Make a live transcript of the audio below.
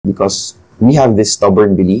because we have this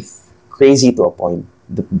stubborn belief, crazy to a point,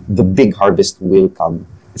 the big harvest will come.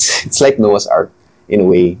 It's like Noah's Ark in a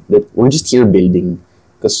way, that we're just here building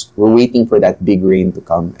because we're waiting for that big rain to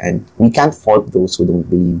come, and we can't fault those who don't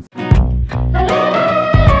believe.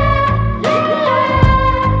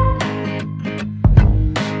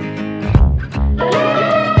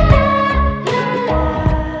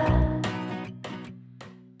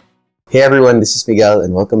 Hey everyone, this is Miguel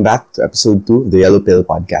and welcome back to episode 2 of the Yellow Pill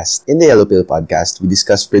Podcast. In the Yellow Pill Podcast, we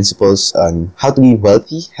discuss principles on how to be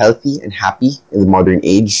wealthy, healthy, and happy in the modern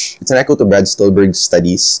age. It's an echo to Brad Stulberg's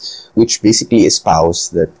studies, which basically espouse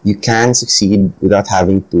that you can succeed without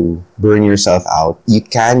having to burn yourself out. You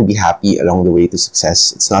can be happy along the way to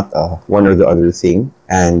success. It's not a one or the other thing.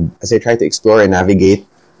 And as I try to explore and navigate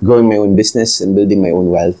growing my own business and building my own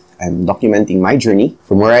wealth, I'm documenting my journey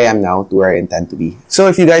from where I am now to where I intend to be. So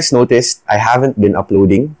if you guys noticed, I haven't been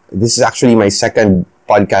uploading. This is actually my second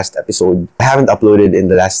podcast episode. I haven't uploaded in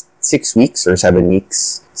the last 6 weeks or 7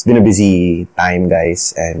 weeks. It's been a busy time,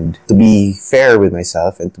 guys. And to be fair with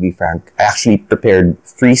myself and to be frank, I actually prepared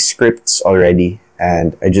 3 scripts already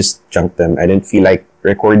and I just junked them. I didn't feel like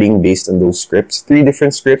recording based on those scripts. 3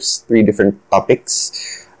 different scripts, 3 different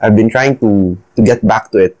topics. I've been trying to get back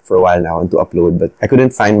to it for a while now and to upload, but I couldn't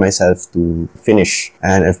find myself to finish.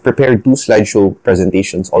 And I've prepared 2 slideshow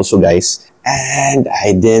presentations also, guys. And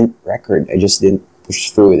I didn't record. I just didn't push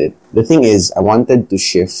through with it. The thing is, I wanted to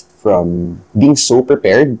shift from being so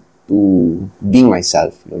prepared to being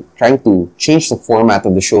myself. Trying to change the format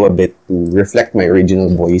of the show a bit to reflect my original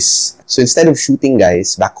voice. So instead of shooting,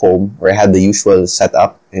 guys, back home, where I had the usual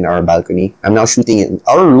setup in our balcony, I'm now shooting in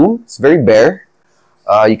our room. It's very bare.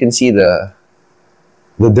 You can see the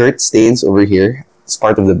dirt stains over here. It's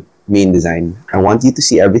part of the main design. I want you to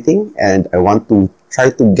see everything and I want to try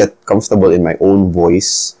to get comfortable in my own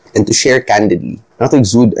voice and to share candidly. Not to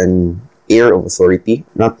exude an air of authority,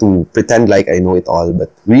 not to pretend like I know it all,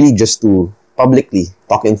 but really just to publicly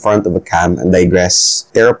talk in front of a cam and digress,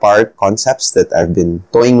 tear apart concepts that I've been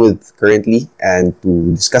toying with currently and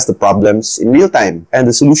to discuss the problems in real time and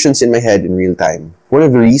the solutions in my head in real time. One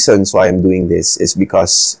of the reasons why I'm doing this is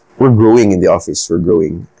because we're growing in the office, we're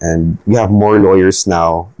growing, and we have more lawyers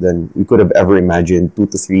now than we could have ever imagined 2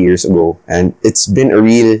 to 3 years ago. And it's been a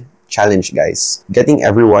real challenge, guys. Getting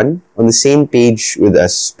everyone on the same page with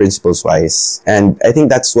us principles-wise. And I think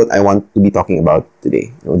that's what I want to be talking about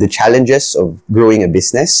today. The challenges of growing a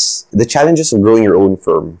business, the challenges of growing your own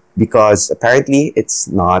firm. Because apparently it's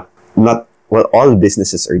not well, all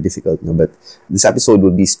businesses are difficult, no, but this episode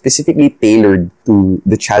will be specifically tailored to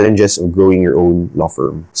the challenges of growing your own law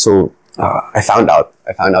firm. So I found out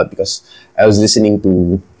because I was listening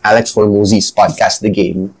to Alex Hormozzi's podcast, The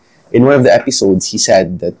Game. In one of the episodes, he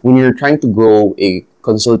said that when you're trying to grow a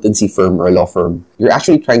consultancy firm or a law firm, you're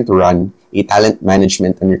actually trying to run a talent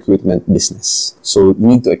management and recruitment business. So you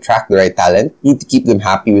need to attract the right talent. You need to keep them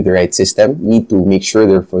happy with the right system. You need to make sure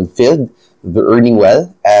they're fulfilled, they're earning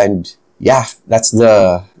well, and yeah, that's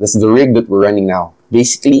the rig that we're running now.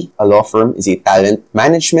 Basically, a law firm is a talent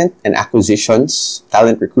management and acquisitions,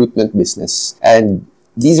 talent recruitment business. And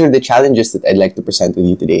these are the challenges that I'd like to present with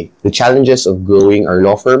you today. The challenges of growing our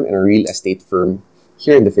law firm and our real estate firm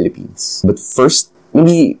here in the Philippines. But first,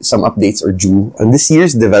 maybe some updates are due on this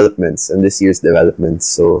year's developments.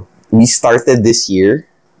 So we started this year,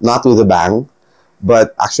 not with a bang,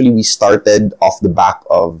 but actually we started off the back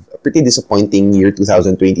of a pretty disappointing year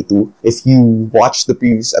 2022. If you watched the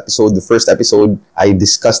previous episode, the first episode, I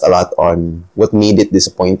discussed a lot on what made it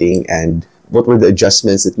disappointing and what were the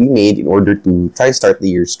adjustments that we made in order to try and start the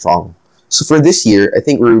year strong. So for this year, I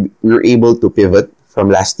think we were able to pivot from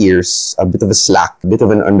last year's a bit of a slack, a bit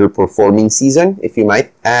of an underperforming season, if you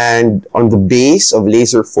might. And on the base of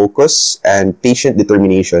laser focus and patient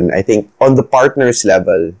determination, I think on the partners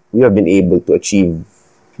level, we have been able to achieve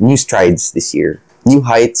new strides this year. New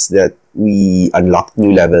heights that we unlocked,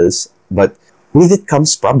 new levels, but with it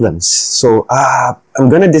comes problems. So I'm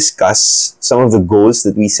going to discuss some of the goals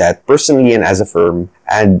that we set personally and as a firm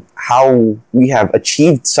and how we have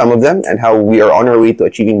achieved some of them and how we are on our way to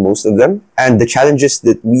achieving most of them and the challenges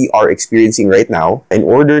that we are experiencing right now in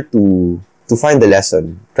order to find the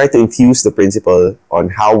lesson, try to infuse the principle on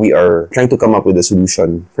how we are trying to come up with a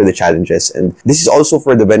solution for the challenges. And this is also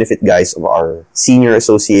for the benefit, guys, of our senior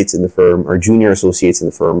associates in the firm, our junior associates in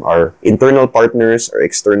the firm, our internal partners, our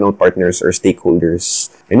external partners, our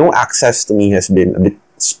stakeholders. I know access to me has been a bit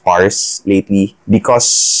sparse lately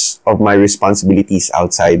because of my responsibilities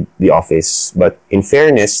outside the office. But in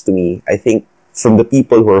fairness to me, I think from the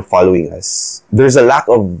people who are following us, there's a lack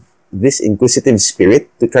of this inquisitive spirit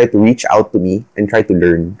to try to reach out to me and try to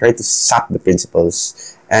learn, try to sap the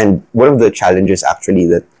principles. And one of the challenges actually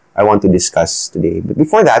that I want to discuss today. But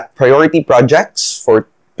before that, priority projects for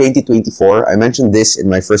 2024. I mentioned this in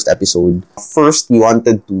my first episode. First, we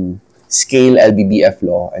wanted to scale LBBF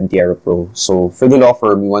Law and Tierra PRO. So for the law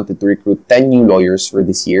firm, we wanted to recruit 10 new lawyers for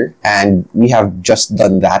this year. And we have just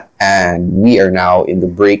done that. And we are now in the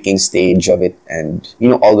breaking stage of it. And,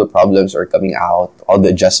 all the problems are coming out. All the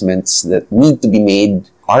adjustments that need to be made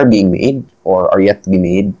are being made or are yet to be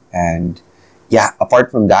made. And yeah,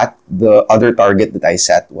 apart from that, the other target that I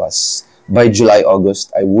set was by July,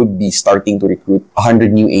 August, I would be starting to recruit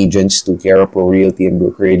 100 new agents to Tierra PRO Realty and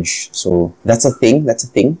Brokerage. So that's a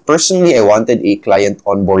thing. Personally, I wanted a client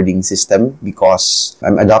onboarding system because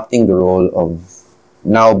I'm adopting the role of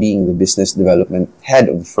now being the business development head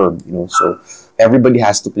of the firm, So everybody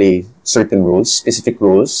has to play certain roles, specific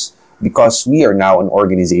roles, because we are now an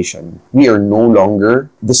organization. We are no longer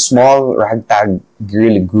the small ragtag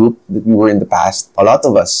guerrilla group that we were in the past. A lot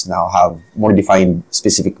of us now have more defined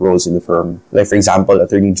specific roles in the firm. Like, for example,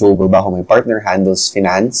 Attorney Joe Barbajo, my partner, handles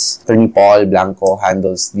finance. Attorney Paul Blanco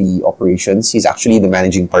handles the operations. He's actually the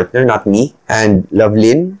managing partner, not me. And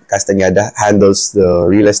Lovelyn Castañeda handles the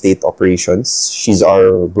real estate operations. She's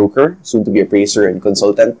our broker, soon to be appraiser and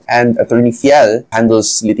consultant. And Attorney Fiel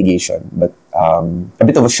handles litigation. But a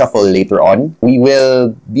bit of a shuffle later on. We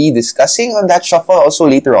will be discussing on that shuffle also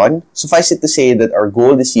later on. Suffice it to say that our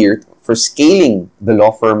goal this year for scaling the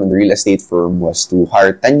law firm and the real estate firm was to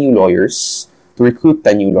hire 10 new lawyers, to recruit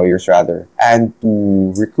 10 new lawyers rather, and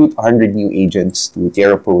to recruit 100 new agents to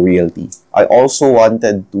Tierra PRO Realty. I also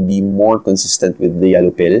wanted to be more consistent with the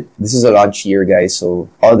Yellow Pill. This is a launch year, guys, so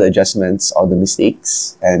all the adjustments, all the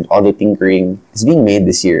mistakes, and all the tinkering is being made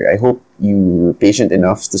this year. I hope you were patient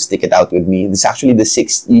enough to stick it out with me. This is actually the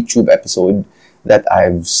 6th YouTube episode that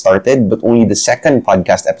I've started, but only the 2nd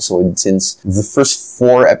podcast episode since the first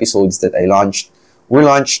 4 episodes that I launched were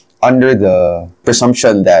launched under the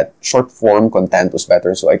presumption that short form content was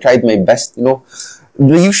better. So I tried my best,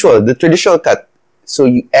 the traditional cut. So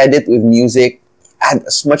you edit with music, add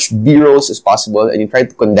as much B-rolls as possible, and you try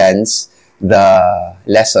to condense the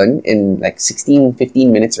lesson in like 16,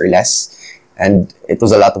 15 minutes or less. And it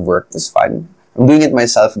was a lot of work. It was fun. I'm doing it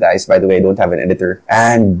myself, guys. By the way, I don't have an editor.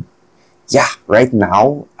 And yeah, right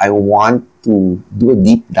now, I want to do a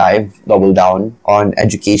deep dive, double down on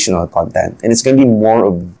educational content. And it's going to be more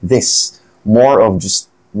of this, more of just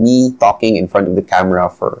me talking in front of the camera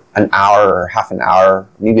for an hour or half an hour,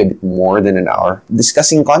 maybe a bit more than an hour,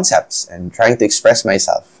 discussing concepts and trying to express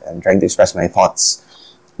myself and trying to express my thoughts.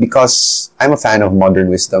 Because I'm a fan of modern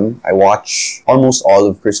wisdom. I watch almost all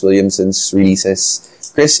of Chris Williamson's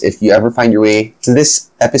releases. Chris, if you ever find your way to this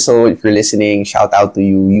episode, if you're listening, shout out to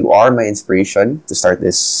you. You are my inspiration to start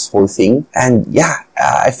this whole thing. And yeah,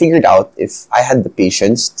 I figured out if I had the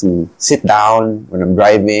patience to sit down when I'm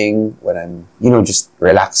driving, when I'm, just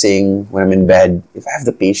relaxing, when I'm in bed, if I have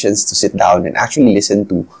the patience to sit down and actually listen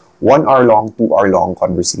to 1 hour long, 2 hour long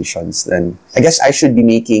conversations, then I guess I should be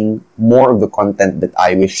making more of the content that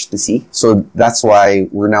I wish to see. So that's why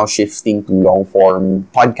we're now shifting to long form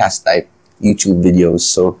podcast type YouTube videos.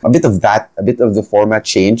 So a bit of that, a bit of the format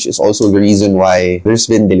change is also the reason why there's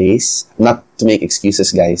been delays. Not to make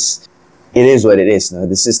excuses, guys. It is what it is. No?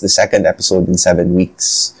 This is the 2nd episode in 7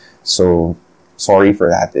 weeks. So sorry for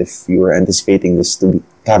that if you were anticipating this to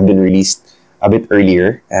have been released a bit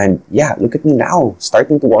earlier. And yeah, look at me now,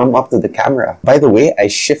 starting to warm up to the camera. By the way, I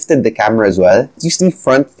shifted the camera as well. It used to be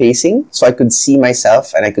front facing, so I could see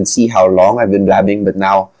myself and I could see how long I've been blabbing, but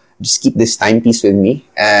now just keep this timepiece with me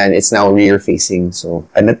and it's now rear facing. So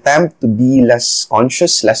an attempt to be less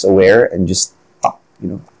conscious, less aware, and just talk,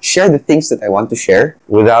 share the things that I want to share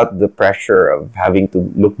without the pressure of having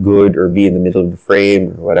to look good or be in the middle of the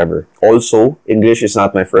frame or whatever. Also, English is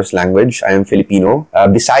not my first language. I am Filipino.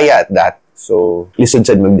 Bisaya at that. So, lisod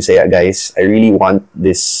said mag-Bisaya, guys. I really want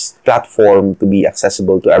this platform to be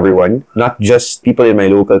accessible to everyone, not just people in my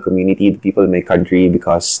local community, the people in my country,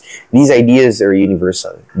 because these ideas are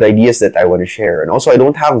universal. The ideas that I want to share. And also, I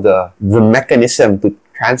don't have the mechanism to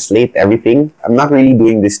translate everything. I'm not really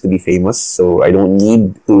doing this to be famous, so I don't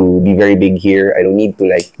need to be very big here. I don't need to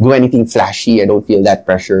do anything flashy. I don't feel that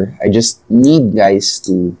pressure. I just need, guys,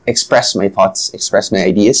 to express my thoughts, express my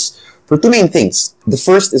ideas. For 2 main things. The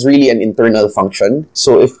first is really an internal function.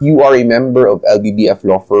 So if you are a member of LBBF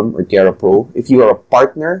Law Firm or Tierra PRO, if you are a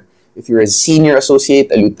partner, if you're a senior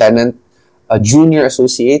associate, a lieutenant, a junior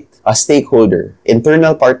associate, a stakeholder,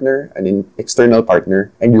 internal partner, and external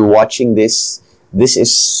partner, and you're watching this, this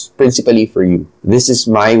is principally for you. This is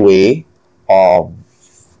my way of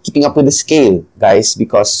keeping up with the scale, guys,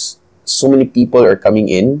 because so many people are coming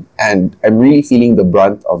in, and I'm really feeling the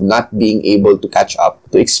brunt of not being able to catch up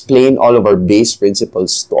to explain all of our base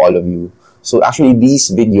principles to all of you. So actually,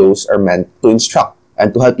 these videos are meant to instruct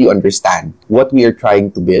and to help you understand what we are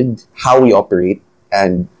trying to build, how we operate,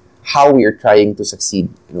 and how we are trying to succeed.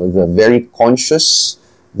 The very conscious,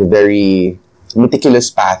 the very meticulous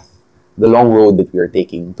path, the long road that we are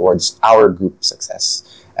taking towards our group success.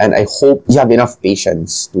 And I hope you have enough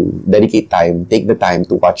patience to dedicate time, take the time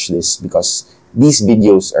to watch this, because these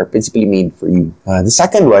videos are principally made for you. The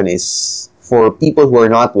second one is for people who are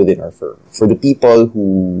not within our firm, for the people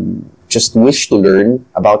who just wish to learn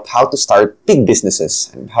about how to start big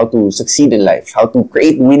businesses and how to succeed in life, how to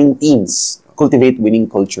create winning teams, cultivate winning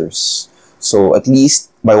cultures. So at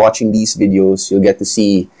least by watching these videos, you'll get to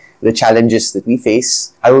see the challenges that we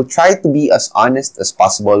face. I will try to be as honest as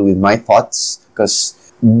possible with my thoughts, because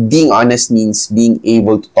being honest means being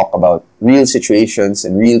able to talk about real situations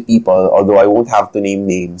and real people, although I won't have to name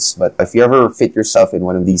names. But if you ever fit yourself in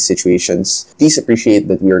one of these situations, please appreciate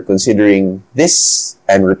that we are considering this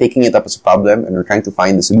and we're taking it up as a problem and we're trying to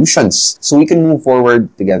find the solutions so we can move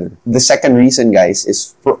forward together. The second reason, guys,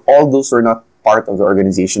 is for all those who are not part of the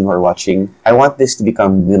organization who are watching, I want this to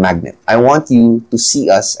become the magnet. I want you to see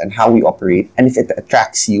us and how we operate, and if it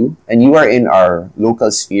attracts you and you are in our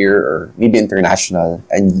local sphere or maybe international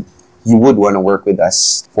and you would want to work with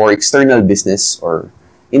us for external business or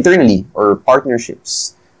internally or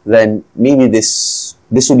partnerships, then maybe this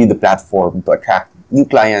will be the platform to attract new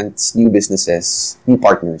clients, new businesses, new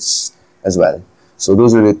partners as well. So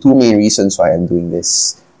those are the two main reasons why I'm doing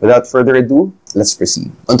this. Without further ado, let's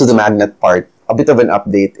proceed. Onto the magnet part. A bit of an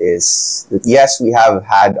update is that yes, we have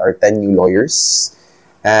had our 10 new lawyers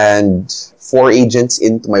and 4 agents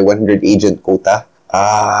into my 100 agent quota.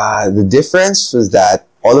 The difference was that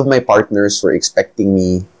all of my partners were expecting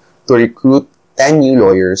me to recruit 10 new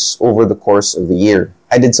lawyers over the course of the year.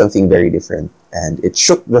 I did something very different, and it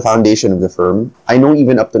shook the foundation of the firm. I know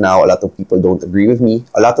even up to now, a lot of people don't agree with me.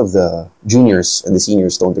 A lot of the juniors and the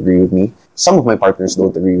seniors don't agree with me. Some of my partners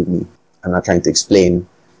don't agree with me. I'm not trying to explain,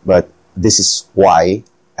 but this is why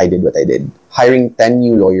I did what I did. Hiring 10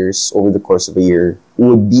 new lawyers over the course of a year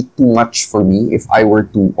would be too much for me if I were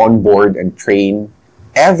to onboard and train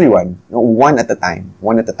everyone, one at a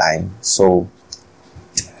time. So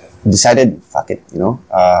decided, fuck it,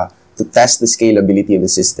 to test the scalability of the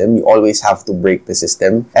system, you always have to break the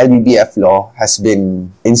system. LBBF Law has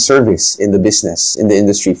been in service in the business, in the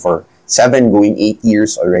industry for 7 going 8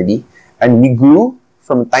 years already. And we grew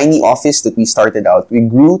from a tiny office that we started out. We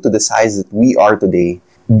grew to the size that we are today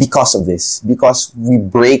because of this. Because we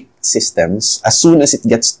break systems. As soon as it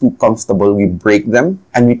gets too comfortable, we break them.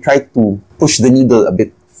 And we try to push the needle a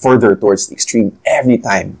bit further towards the extreme every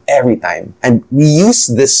time. And we use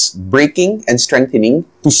this breaking and strengthening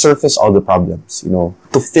to surface all the problems,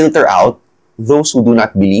 to filter out those who do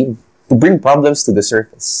not believe, to bring problems to the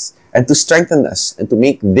surface, and to strengthen us, and to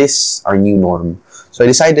make this our new norm. So I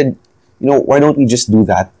decided, why don't we just do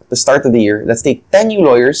that? At the start of the year, let's take 10 new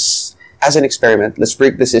lawyers as an experiment. Let's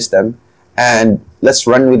break the system and let's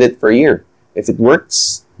run with it for a year. If it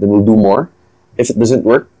works, then we'll do more. If it doesn't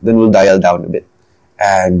work, then we'll dial down a bit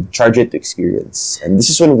and charge it to experience. And this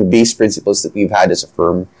is one of the base principles that we've had as a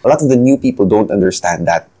firm. A lot of the new people don't understand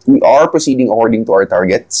that. We are proceeding according to our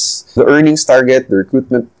targets. The earnings target, the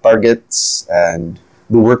recruitment targets, and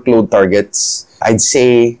the workload targets. I'd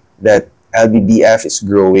say that LBBF is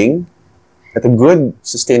growing at a good,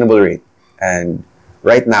 sustainable rate. And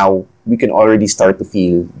right now, we can already start to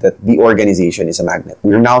feel that the organization is a magnet.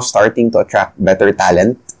 We're now starting to attract better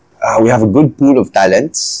talent. We have a good pool of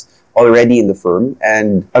talents already in the firm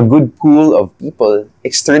and a good pool of people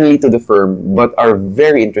externally to the firm but are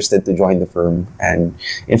very interested to join the firm. And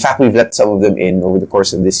in fact, we've let some of them in over the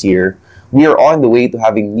course of this year. We are on the way to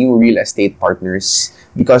having new real estate partners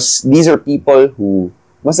because these are people who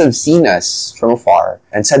must have seen us from afar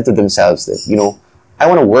and said to themselves that, I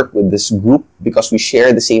want to work with this group because we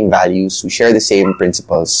share the same values, we share the same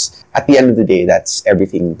principles. At the end of the day, that's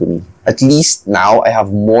everything to me. At least now I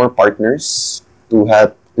have more partners to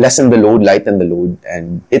help lessen the load, lighten the load,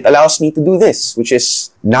 and it allows me to do this, which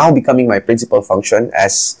is now becoming my principal function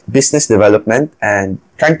as business development and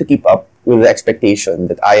trying to keep up with the expectation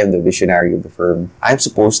that I am the visionary of the firm. I'm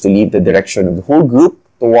supposed to lead the direction of the whole group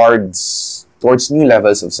towards new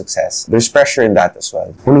levels of success. There's pressure in that as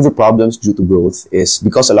well. One of the problems due to growth is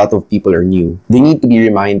because a lot of people are new, they need to be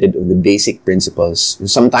reminded of the basic principles.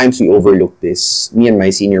 Sometimes we overlook this, me and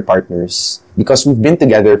my senior partners, because we've been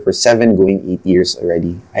together for 7 going 8 years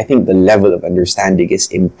already. I think the level of understanding is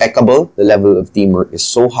impeccable. The level of teamwork is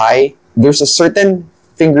so high. There's a certain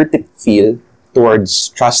fingertip feel towards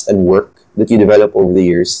trust and work that you develop over the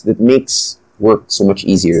years that makes work so much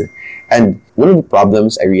easier. And one of the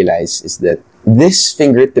problems I realize is that this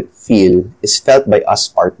fingertip feel is felt by us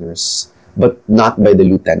partners, but not by the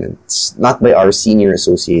lieutenants, not by our senior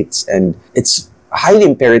associates. And it's highly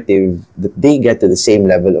imperative that they get to the same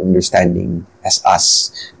level of understanding as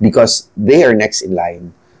us, because they are next in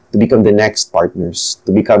line to become the next partners,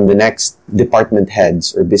 to become the next department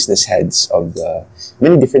heads or business heads of the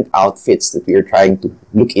many different outfits that we are trying to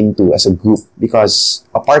look into as a group. Because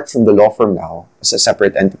apart from the law firm now, as a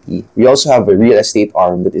separate entity, we also have a real estate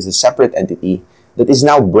arm that is a separate entity that is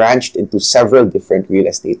now branched into several different real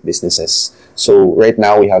estate businesses. So right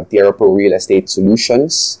now we have Tierra PRO Real Estate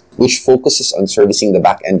Solutions, which focuses on servicing the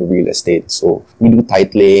back end of real estate. So we do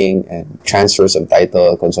titling and transfers of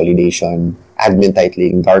title, consolidation, admin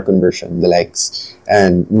titling, DAR conversion, the likes.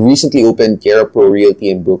 And we recently opened Tierra PRO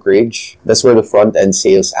Realty and Brokerage. That's where the front end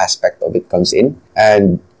sales aspect of it comes in.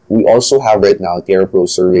 And we also have right now Tierra PRO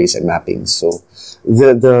Surveys and Mappings. So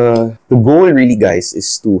the goal really, guys,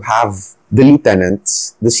 is to have the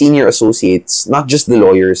lieutenants, the senior associates, not just the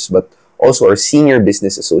lawyers, but also our senior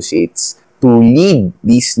business associates, to lead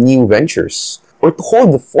these new ventures, or to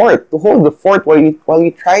hold the fort while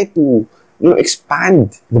we try to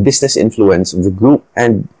expand the business influence of the group.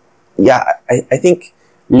 And yeah, I think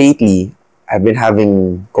lately I've been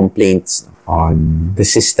having complaints on the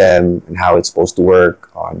system and how it's supposed to work,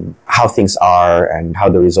 on how things are and how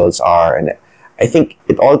the results are. And I think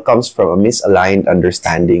it all comes from a misaligned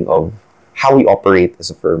understanding of how we operate as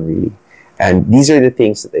a firm, really. And these are the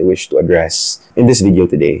things that I wish to address in this video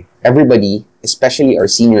today. Everybody, especially our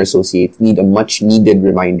senior associates, need a much needed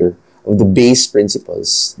reminder of the base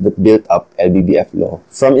principles that built up LBBF Law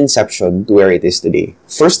from inception to where it is today.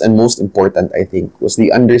 First and most important, I think, was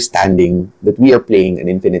the understanding that we are playing an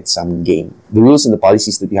infinite sum game. The rules and the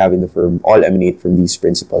policies that we have in the firm all emanate from these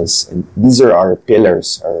principles, and these are our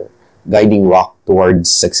pillars, our guiding rock towards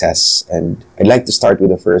success. And I'd like to start with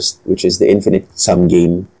the first, which is the infinite sum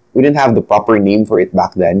game. We didn't have the proper name for it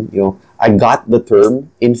back then. I got the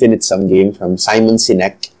term infinite sum game from Simon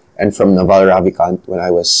Sinek and from Naval Ravikant when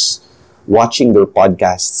I was watching their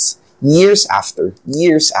podcasts years after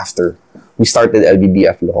we started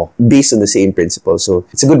LBBF Law, based on the same principle. So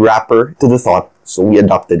it's a good wrapper to the thought, so we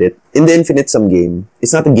adopted it. In the infinite sum game,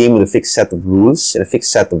 it's not a game with a fixed set of rules and a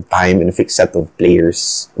fixed set of time and a fixed set of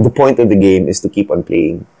players. The point of the game is to keep on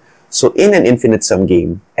playing. So in an infinite sum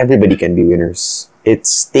game, everybody can be winners.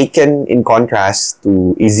 It's taken in contrast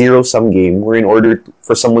to a zero-sum game where in order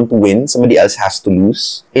for someone to win, somebody else has to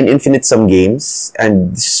lose. In infinite sum games,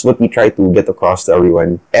 and this is what we try to get across to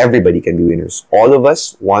everyone, everybody can be winners. All of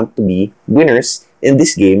us want to be winners in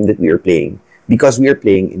this game that we are playing because we are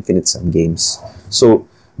playing infinite sum games. So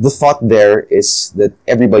the thought there is that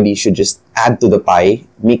everybody should just add to the pie,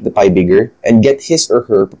 make the pie bigger, and get his or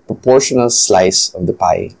her proportional slice of the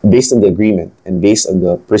pie based on the agreement and based on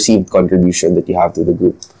the perceived contribution that you have to the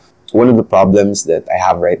group. One of the problems that I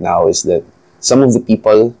have right now is that some of the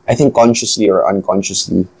people, I think consciously or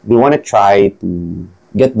unconsciously, they want to try to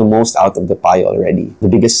get the most out of the pie already. The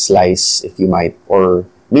biggest slice, if you might, or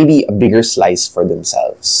maybe a bigger slice for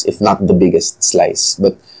themselves, if not the biggest slice.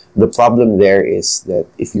 But the problem there is that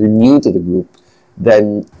if you're new to the group,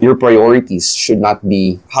 then your priorities should not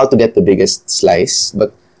be how to get the biggest slice,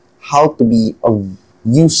 but how to be of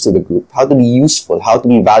use to the group, how to be useful, how to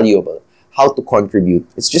be valuable, how to contribute.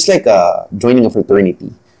 It's just like joining a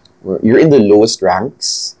fraternity where you're in the lowest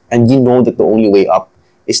ranks and you know that the only way up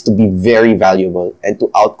is to be very valuable and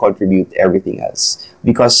to out-contribute everything else.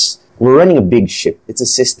 Because we're running a big ship. It's a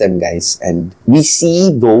system, guys. And we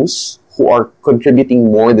see those who are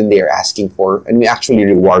contributing more than they are asking for, and we actually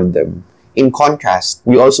reward them. In contrast,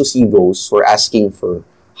 we also see those who are asking for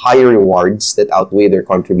higher rewards that outweigh their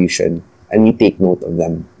contribution, and we take note of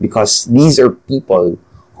them. Because these are people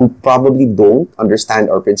who probably don't understand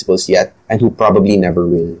our principles yet, and who probably never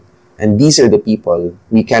will. And these are the people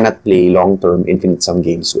we cannot play long-term infinite sum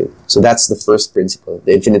games with. So that's the first principle,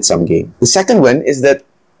 the infinite sum game. The second one is that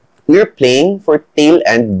we're playing for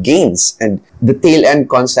tail-end gains. And the tail-end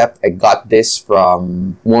concept, I got this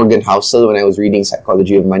from Morgan Housel when I was reading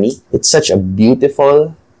Psychology of Money. It's such a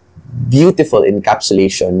beautiful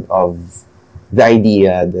encapsulation of the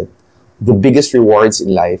idea that the biggest rewards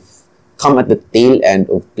in life come at the tail end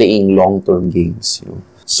of playing long-term games.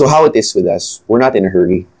 So how it is with us, we're not in a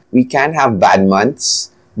hurry. We can have bad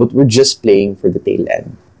months, but we're just playing for the tail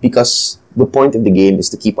end. Because the point of the game is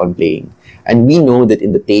to keep on playing. And we know that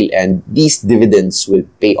in the tail end, these dividends will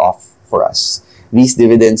pay off for us. These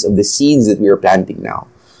dividends of the seeds that we are planting now.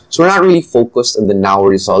 So we're not really focused on the now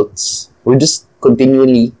results. We're just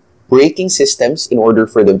continually breaking systems in order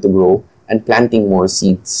for them to grow, and planting more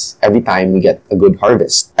seeds every time we get a good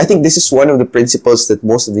harvest. I think this is one of the principles that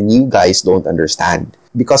most of the new guys don't understand.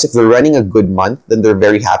 Because if they're running a good month, then they're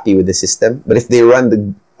very happy with the system. But if they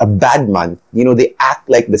run a bad month, they act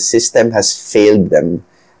like the system has failed them.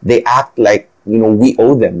 They act like, we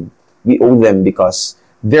owe them. We owe them because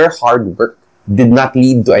their hard work did not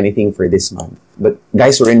lead to anything for this month. But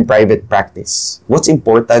guys who are in private practice, what's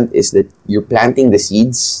important is that you're planting the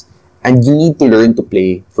seeds and you need to learn to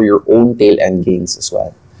play for your own tail end gains as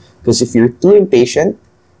well. Because if you're too impatient,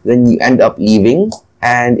 then you end up leaving.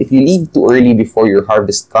 And if you leave too early before your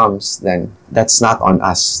harvest comes, then that's not on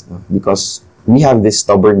us. Because we have this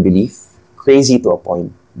stubborn belief, crazy to a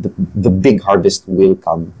point, the big harvest will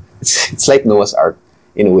come. It's like Noah's Ark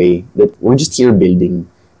in a way, that we're just here building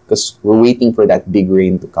because we're waiting for that big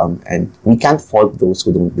rain to come, and we can't fault those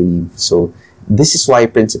who don't believe. So this is why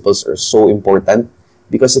principles are so important,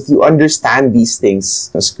 because if you understand these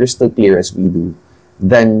things as crystal clear as we do,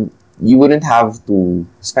 then you wouldn't have to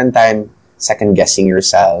spend time second-guessing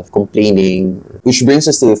yourself, complaining. Which brings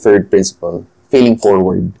us to the third principle, failing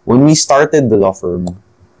forward. When we started the law firm,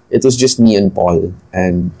 it was just me and Paul,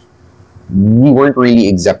 and we weren't really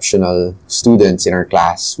exceptional students in our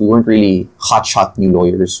class. We weren't really hotshot new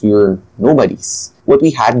lawyers. We were nobodies. What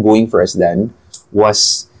we had going for us then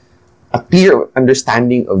was a clear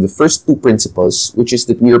understanding of the first two principles, which is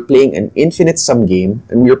that we are playing an infinite sum game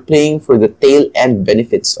and we are playing for the tail end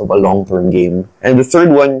benefits of a long-term game. And the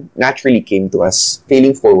third one naturally came to us,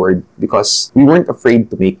 failing forward, because we weren't afraid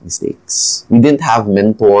to make mistakes. We didn't have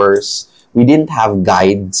mentors. We didn't have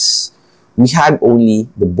guides. We had only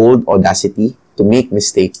the bold audacity to make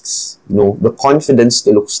mistakes, the confidence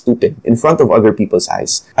to look stupid in front of other people's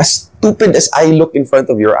eyes. As stupid as I look in front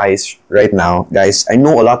of your eyes right now, guys, I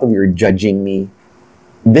know a lot of you are judging me.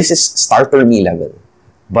 This is starter me level.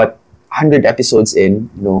 But 100 episodes in,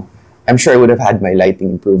 I'm sure I would have had my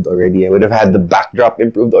lighting improved already. I would have had the backdrop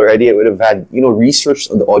improved already. I would have had, research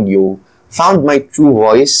on the audio, found my true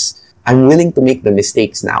voice. I'm willing to make the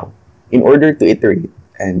mistakes now in order to iterate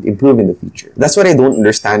and improve in the future. That's what I don't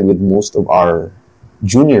understand with most of our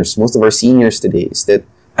juniors, most of our seniors today, is that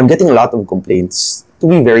I'm getting a lot of complaints, to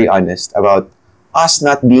be very honest, about us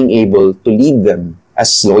not being able to lead them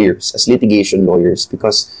as lawyers, as litigation lawyers,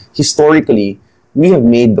 because historically, we have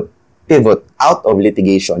made the pivot out of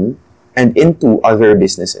litigation and into other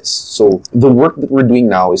businesses. So the work that we're doing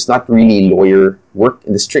now is not really lawyer work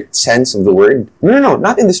in the strict sense of the word. No,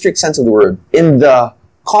 not in the strict sense of the word. In the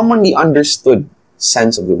commonly understood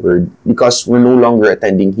sense of the word, because we're no longer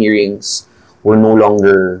attending hearings, we're no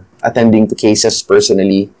longer attending to cases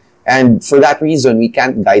personally, and for that reason, we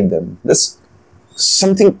can't guide them. That's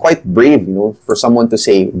something quite brave, for someone to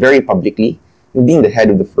say very publicly, being the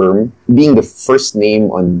head of the firm, being the first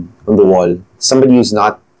name on the wall, somebody who's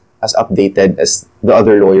not as updated as the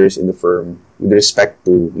other lawyers in the firm with respect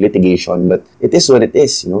to litigation, but it is what it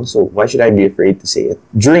is, so why should I be afraid to say it?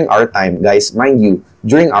 During our time, guys, mind you,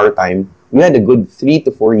 during our time, we had a good 3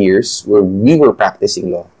 to 4 years where we were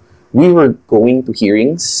practicing law. We were going to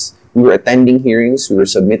hearings, we were attending hearings, we were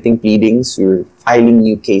submitting pleadings, we were filing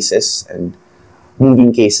new cases and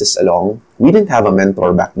moving cases along. We didn't have a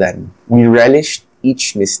mentor back then. We relished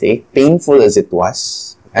each mistake, painful as it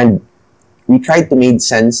was, and we tried to make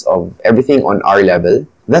sense of everything on our level.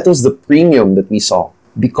 That was the premium that we saw.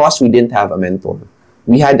 Because we didn't have a mentor,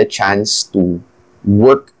 we had a chance to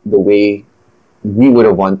work the way we would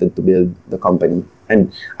have wanted to build the company.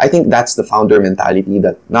 And I think that's the founder mentality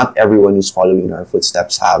that not everyone who's following in our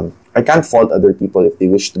footsteps have. I can't fault other people if they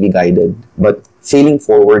wish to be guided, but failing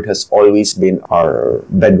forward has always been our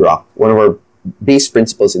bedrock, one of our base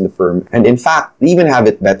principles in the firm. And in fact, we even have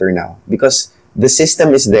it better now because the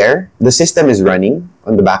system is there, the system is running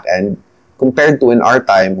on the back end, compared to in our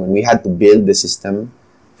time when we had to build the system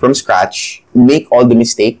from scratch, make all the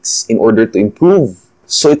mistakes in order to improve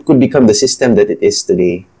so it could become the system that it is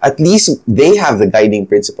today. At least they have the guiding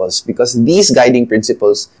principles, because these guiding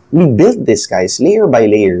principles, we built this, guys, layer by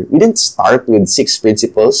layer. We didn't start with 6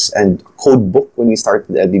 principles and a code book when we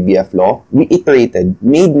started LBBF Law. We iterated,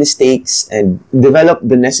 made mistakes, and developed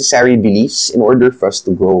the necessary beliefs in order for us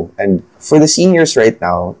to grow. And for the seniors right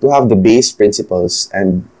now, to have the base principles,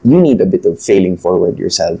 and you need a bit of failing forward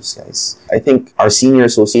yourselves, guys. I think our senior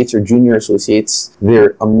associates or junior associates,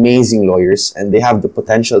 they're amazing lawyers and they have the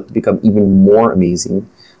potential to become even more amazing.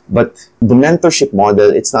 But the mentorship model,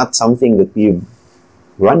 it's not something that we've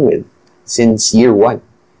run with since year 1.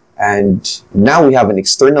 And now we have an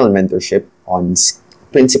external mentorship on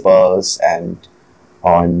principles and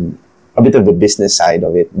on a bit of the business side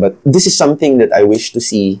of it. But this is something that I wish to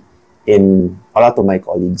see in a lot of my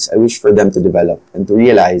colleagues. I wish for them to develop and to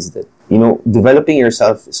realize that, developing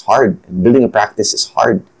yourself is hard and building a practice is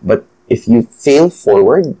hard. But if you fail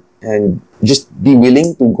forward and just be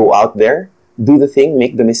willing to go out there, do the thing,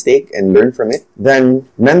 make the mistake, and learn from it, then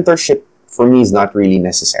mentorship for me is not really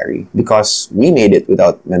necessary because we made it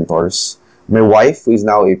without mentors. My wife, who is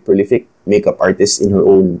now a prolific makeup artist in her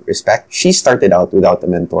own respect, she started out without a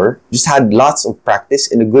mentor, just had lots of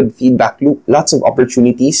practice and a good feedback loop, lots of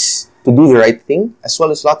opportunities to do the right thing, as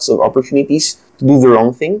well as lots of opportunities to do the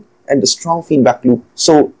wrong thing, and a strong feedback loop.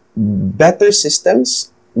 So better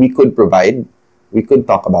systems we could provide, we could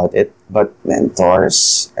talk about it, but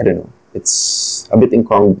mentors, I don't know, it's a bit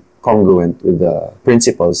incongruent with the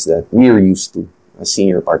principles that we're used to as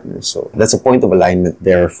senior partners. So that's a point of alignment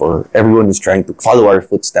there for everyone who's trying to follow our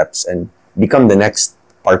footsteps and become the next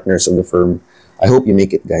partners of the firm. I hope you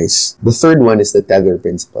make it, guys. The third one is the tether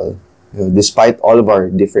principle. Despite all of our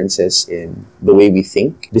differences in the way we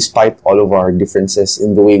think, despite all of our differences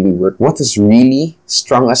in the way we work, what has really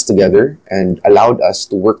strung us together and allowed us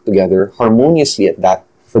to work together harmoniously at that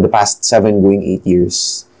for the past 7 going 8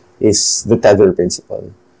 years is the tether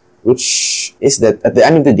principle, which is that at the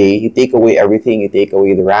end of the day, you take away everything, you take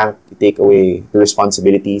away the rank, you take away the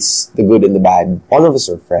responsibilities, the good and the bad. All of us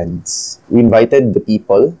are friends. We invited the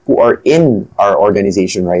people who are in our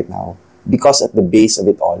organization right now because at the base of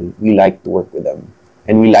it all, we like to work with them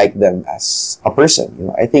and we like them as a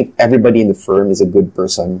person. I think everybody in the firm is a good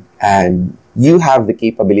person and you have the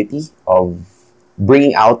capability of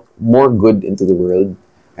bringing out more good into the world,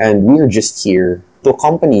 and we're just here to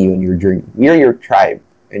accompany you on your journey. We are your tribe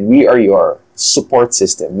and we are your support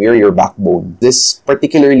system. We are your backbone. This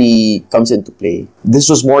particularly comes into play. This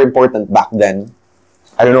was more important back then.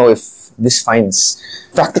 I don't know if this finds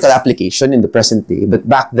practical application in the present day, but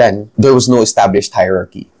back then, there was no established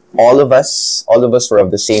hierarchy. All of us were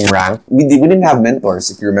of the same rank. We didn't have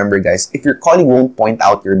mentors, if you remember, guys. If your colleague won't point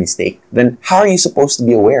out your mistake, then how are you supposed to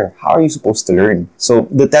be aware? How are you supposed to learn? So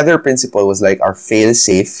the tether principle was like our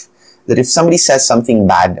fail-safe, that if somebody says something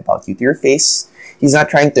bad about you to your face, he's not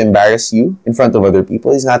trying to embarrass you in front of other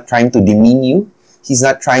people. He's not trying to demean you. He's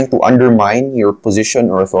not trying to undermine your position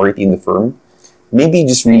or authority in the firm. Maybe he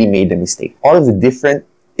just really made a mistake. All of the different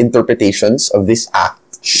interpretations of this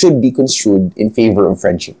act should be construed in favor of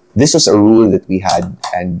friendship. This was a rule that we had,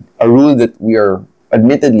 and a rule that we're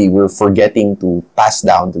forgetting to pass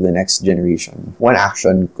down to the next generation. One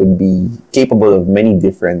action could be capable of many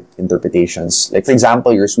different interpretations. Like, for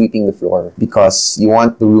example, you're sweeping the floor because you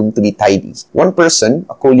want the room to be tidy. One person,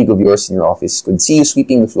 a colleague of yours in your office, could see you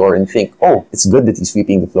sweeping the floor and think, oh, it's good that he's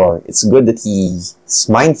sweeping the floor. It's good that he's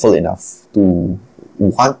mindful enough to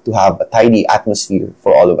want to have a tidy atmosphere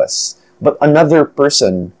for all of us. But another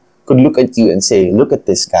person could look at you and say, look at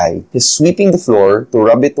this guy. He's sweeping the floor to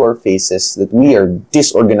rub it to our faces that we are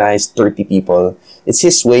disorganized, dirty people. It's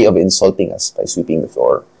his way of insulting us by sweeping the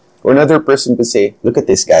floor. Or another person could say, look at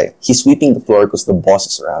this guy. He's sweeping the floor because the boss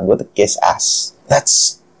is around. What a kiss ass.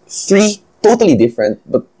 That's 3 totally different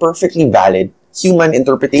but perfectly valid human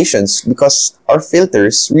interpretations because our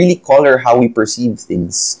filters really color how we perceive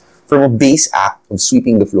things. From a base act of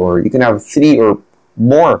sweeping the floor, you can have 3 or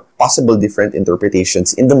more possible different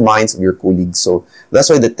interpretations in the minds of your colleagues. So that's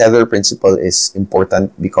why the tether principle is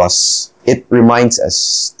important, because it reminds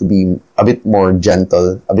us to be a bit more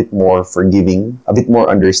gentle, a bit more forgiving, a bit more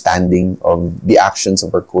understanding of the actions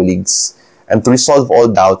of our colleagues, and to resolve all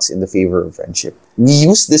doubts in the favor of friendship. We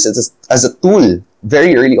use this as a tool.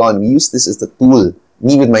 Very early on, we use this as the tool.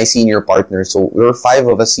 Me with my senior partner. So there are 5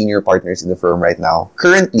 of us senior partners in the firm right now.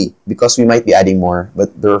 Currently, because we might be adding more,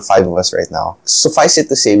 but there are 5 of us right now. Suffice it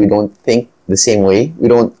to say, we don't think the same way. We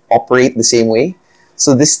don't operate the same way.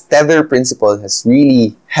 So this tether principle has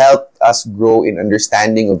really helped us grow in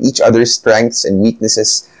understanding of each other's strengths and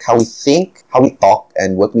weaknesses, how we think, how we talk,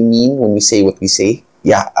 and what we mean when we say what we say.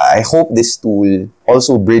 Yeah, I hope this tool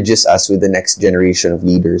also bridges us with the next generation of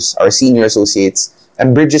leaders, our senior associates,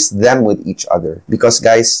 and bridges them with each other. Because,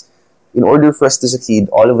 guys, in order for us to succeed,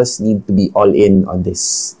 all of us need to be all in on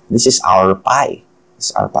this. This is our pie. This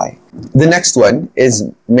is our pie. The next one is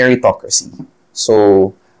meritocracy.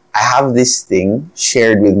 So I have this thing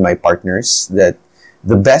shared with my partners that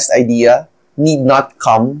the best idea need not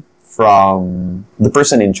come from the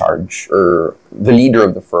person in charge or the leader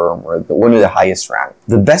of the firm or one with the highest rank.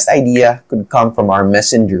 The best idea could come from our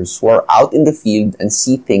messengers who are out in the field and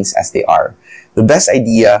see things as they are. The best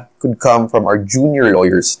idea could come from our junior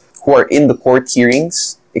lawyers who are in the court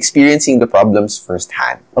hearings, experiencing the problems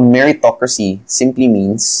firsthand. A meritocracy simply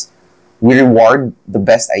means we reward the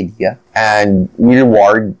best idea and we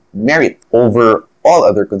reward merit over all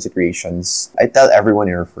other considerations, I tell everyone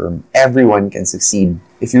in our firm, everyone can succeed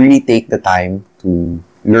if you really take the time to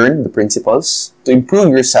learn the principles, to improve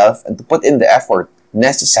yourself, and to put in the effort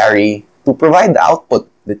necessary to provide the output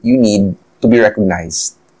that you need to be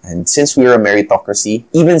recognized. And since we are a meritocracy,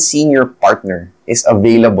 even senior partner is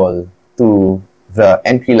available to the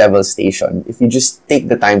entry-level station if you just take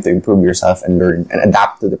the time to improve yourself and learn and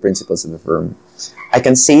adapt to the principles of the firm. I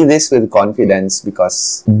can say this with confidence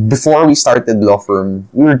because before we started law firm,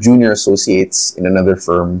 we were junior associates in another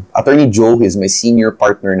firm. Attorney Joe, who is my senior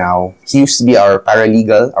partner now, he used to be our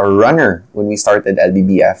paralegal, our runner when we started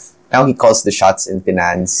LBBF. Now he calls the shots in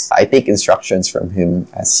finance. I take instructions from him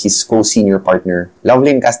as his co-senior partner.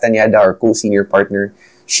 Lovelyn Castañeda, our co-senior partner,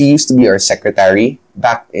 she used to be our secretary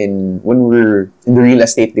back when we were in the real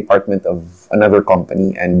estate department of another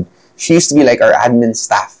company, and she used to be like our admin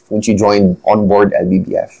staff when she joined on board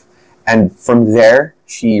LBBF. And from there,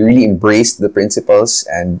 she really embraced the principles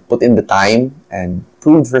and put in the time and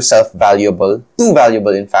proved herself valuable, too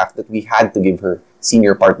valuable in fact, that we had to give her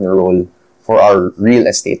senior partner role for our real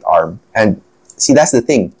estate arm. And see, that's the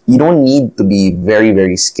thing. You don't need to be very,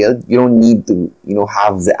 very skilled. You don't need to,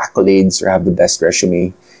 have the accolades or have the best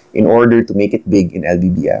resume in order to make it big in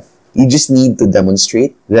LBBF. You just need to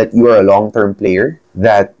demonstrate that you are a long-term player,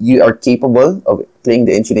 that you are capable of playing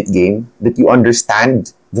the infinite game, that you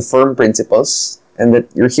understand the firm principles, and that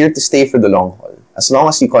you're here to stay for the long haul. As long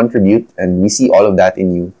as you contribute and we see all of that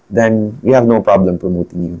in you, then we have no problem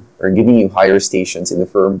promoting you or giving you higher stations in the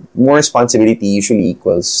firm. More responsibility usually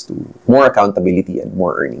equals to more accountability and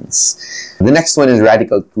more earnings. The next one is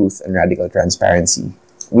radical truth and radical transparency.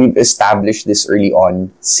 We've established this early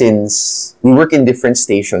on since we work in different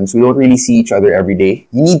stations. We don't really see each other every day.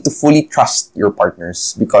 You need to fully trust your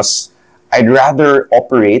partners because I'd rather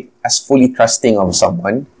operate as fully trusting of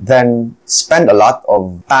someone than spend a lot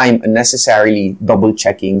of time unnecessarily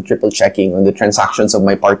double-checking, triple-checking on the transactions of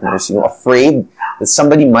my partners, afraid that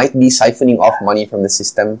somebody might be siphoning off money from the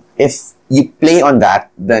system. If you play on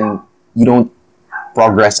that, then you don't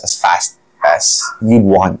progress as fast as you'd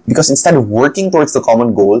want. Because instead of working towards the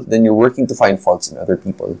common goal, then you're working to find faults in other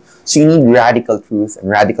people. So you need radical truth and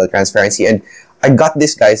radical transparency. And I got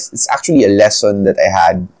this, guys. It's actually a lesson that I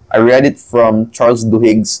had. I read it from Charles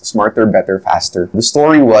Duhigg's Smarter, Better, Faster. The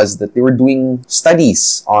story was that they were doing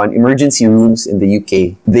studies on emergency rooms in the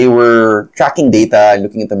UK. They were tracking data and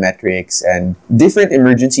looking at the metrics, and different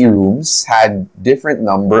emergency rooms had different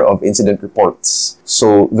number of incident reports.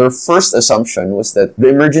 So their first assumption was that the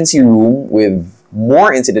emergency room with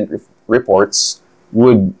more incident reports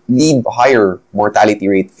would lead higher mortality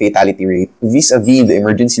rate, fatality rate, vis-a-vis the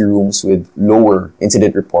emergency rooms with lower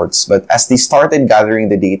incident reports. But as they started gathering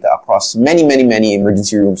the data across many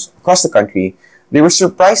emergency rooms across the country, they were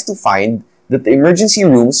surprised to find that the emergency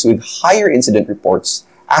rooms with higher incident reports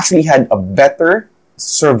actually had a better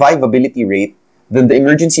survivability rate than the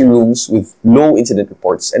emergency rooms with low incident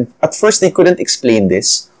reports. And at first, they couldn't explain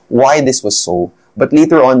why this was so. But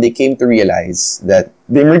later on, they came to realize that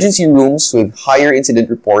the emergency rooms with higher incident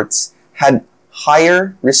reports had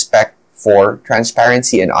higher respect for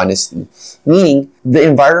transparency and honesty. Meaning, the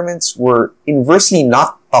environments were inversely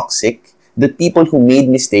not toxic, that people who made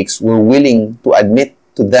mistakes were willing to admit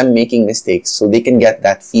to them making mistakes so they can get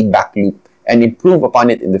that feedback loop and improve upon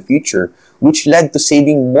it in the future, which led to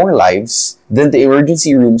saving more lives than the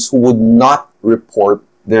emergency rooms who would not report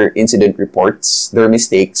their incident reports, their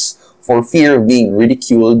mistakes, for fear of being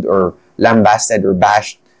ridiculed or lambasted or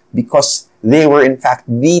bashed because they were in fact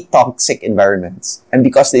the toxic environments. And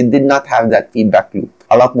because they did not have that feedback loop,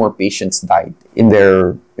 a lot more patients died in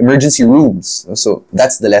their emergency rooms. So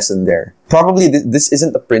that's the lesson there. Probably this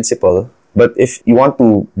isn't a principle, but if you want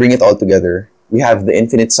to bring it all together, we have the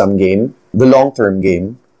infinite sum game, the long-term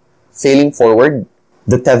game, failing forward,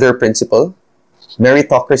 the tether principle,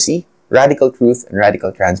 meritocracy, radical truth, and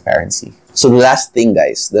radical transparency. So the last thing,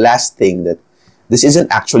 guys, that this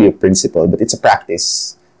isn't actually a principle, but it's a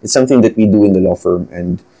practice. It's something that we do in the law firm,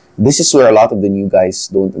 and this is where a lot of the new guys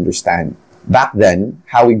don't understand. Back then,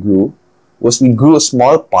 how we grew was we grew a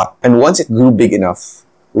small pot, and once it grew big enough,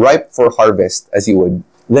 ripe for harvest, as you would,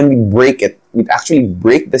 then we'd break it. We'd actually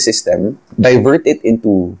break the system, divert it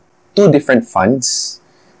into 2 different funds,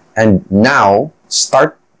 and now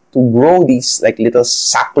start to grow these like little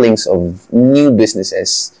saplings of new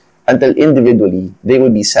businesses until individually they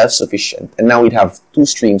would be self-sufficient, and now we'd have 2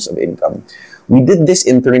 streams of income. We did this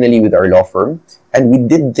internally with our law firm, and we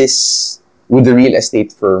did this with the real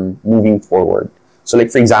estate firm moving forward. So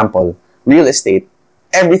like, for example, real estate,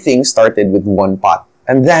 everything started with 1 pot.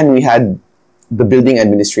 And then we had the building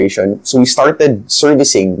administration. So we started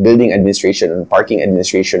servicing building administration and parking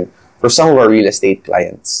administration for some of our real estate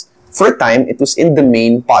clients. For a time, it was in the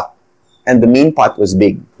main pot. And the main pot was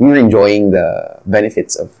big. We were enjoying the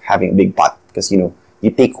benefits of having a big pot because, you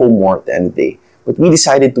take home more at the end of the day. But we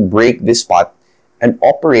decided to break this pot and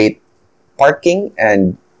operate parking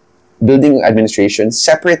and building administration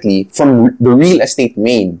separately from the real estate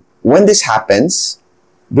main. When this happens,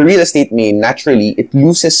 the real estate main, naturally, it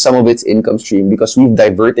loses some of its income stream because we've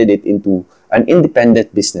diverted it into an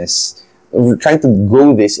independent business. We're trying to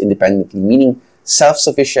grow this independently, meaning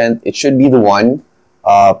self-sufficient. It should be the one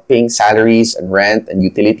paying salaries and rent and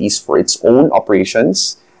utilities for its own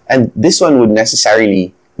operations. And this one would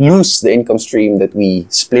necessarily lose the income stream that we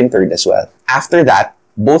splintered as well. After that,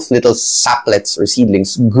 both little saplets or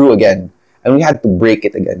seedlings grew again, and we had to break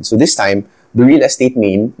it again. So this time, the real estate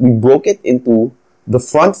main, we broke it into the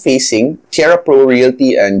front-facing Tierra PRO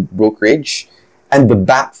Realty and Brokerage and the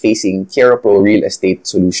back-facing Tierra PRO Real Estate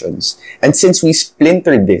Solutions. And since we've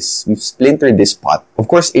splintered this pot, of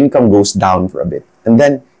course, income goes down for a bit. And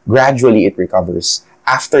then gradually it recovers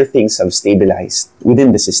after things have stabilized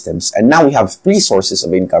within the systems. And now we have 3 sources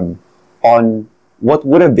of income on what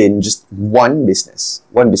would have been just one business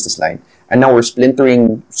line. And now we're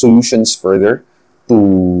splintering solutions further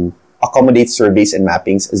to accommodate surveys and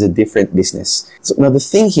mappings as a different business. So now the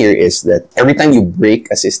thing here is that every time you break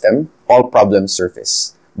a system, all problems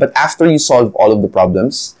surface. But after you solve all of the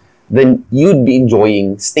problems, then you'd be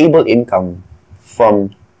enjoying stable income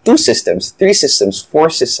from 2 systems, 3 systems, 4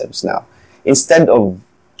 systems now, instead of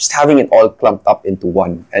just having it all clumped up into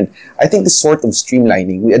one. And I think this sort of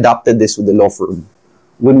streamlining, we adopted this with the law firm.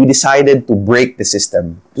 When we decided to break the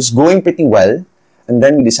system, it was going pretty well, and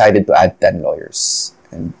then we decided to add 10 lawyers.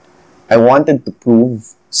 And I wanted to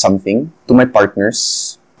prove something to my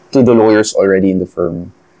partners, to the lawyers already in the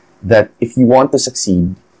firm, that if you want to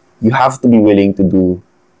succeed, you have to be willing to do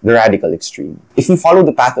the radical extreme. If we follow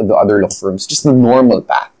the path of the other law firms, just the normal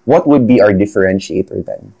path, what would be our differentiator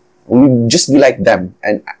then? We would just be like them.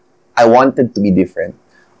 And I wanted to be different.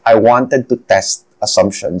 I wanted to test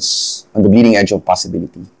assumptions on the bleeding edge of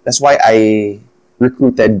possibility. That's why I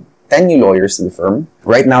recruited 10 new lawyers to the firm.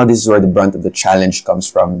 Right now, this is where the brunt of the challenge comes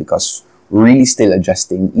from because we're really still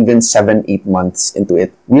adjusting, even 7-8 months into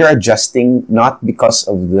it. We are adjusting not because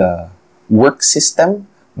of the work system,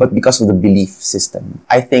 but because of the belief system.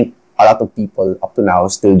 I think a lot of people up to now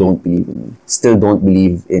still don't believe in me, still don't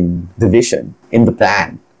believe in the vision, in the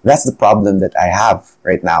plan. That's the problem that I have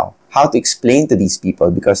right now. How to explain to these people,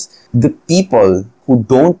 because the people who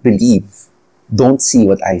don't believe don't see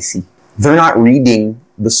what I see. They're not reading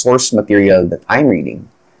the source material that I'm reading,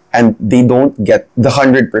 and they don't get the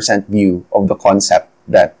 100% view of the concept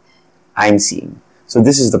that I'm seeing. So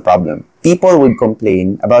this is the problem. People would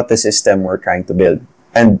complain about the system we're trying to build,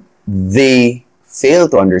 and they fail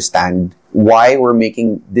to understand why we're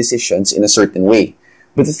making decisions in a certain way.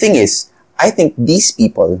 But the thing is, I think these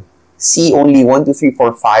people see only 1, 2, 3,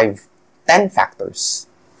 4, 5, 10 factors.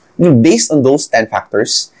 Based on those 10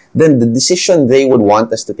 factors, then the decision they would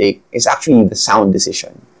want us to take is actually the sound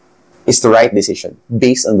decision. It's the right decision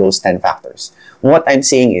based on those 10 factors. What I'm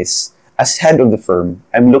saying is, as head of the firm,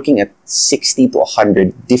 I'm looking at 60 to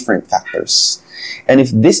 100 different factors. And if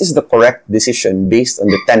this is the correct decision based on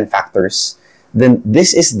the 10 factors, then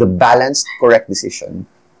this is the balanced correct decision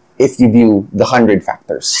if you view the 100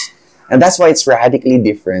 factors. And that's why it's radically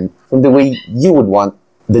different from the way you would want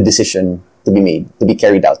the decision to be made, to be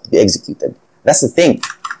carried out, to be executed. That's the thing.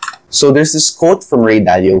 So there's this quote from Ray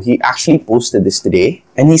Dalio. He actually posted this today,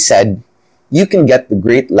 and he said, "You can get the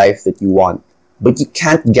great life that you want, but you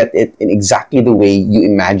can't get it in exactly the way you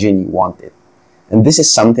imagine you want it." And this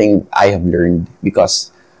is something I have learned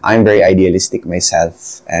because I'm very idealistic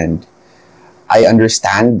myself, and I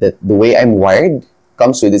understand that the way I'm wired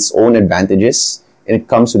comes with its own advantages, and it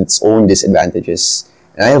comes with its own disadvantages.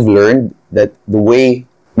 And I have learned that the way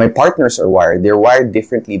my partners are wired, they're wired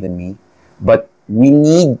differently than me, but we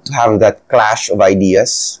need to have that clash of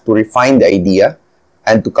ideas to refine the idea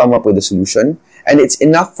and to come up with a solution. And it's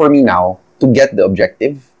enough for me now to get the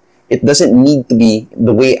objective. It doesn't need to be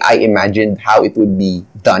the way I imagined how it would be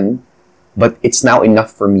done, but it's now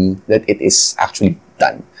enough for me that it is actually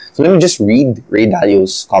done. So let me just read Ray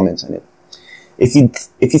Dalio's comments on it. If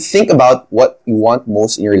you think about what you want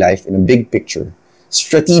most in your life in a big picture,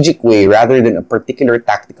 strategic way rather than a particular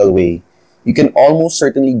tactical way, you can almost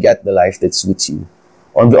certainly get the life that suits you.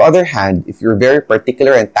 On the other hand, if you're very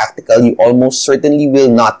particular and tactical, you almost certainly will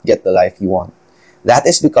not get the life you want. That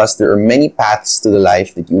is because there are many paths to the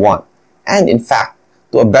life that you want, and in fact,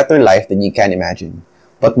 to a better life than you can imagine,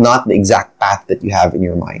 but not the exact path that you have in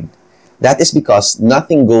your mind. That is because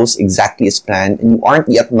nothing goes exactly as planned, and you aren't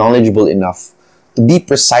yet knowledgeable enough to be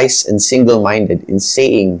precise and single-minded in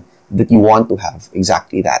saying that you want to have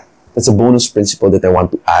exactly that. That's a bonus principle that I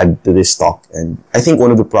want to add to this talk. And I think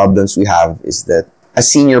one of the problems we have is that as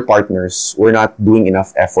senior partners, we're not doing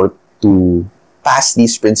enough effort to pass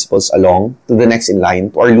these principles along to the next in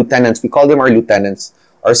line, to our lieutenants. We call them our lieutenants,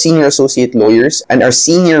 our senior associate lawyers, and our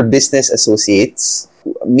senior business associates.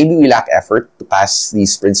 Maybe we lack effort to pass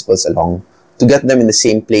these principles along, to get them in the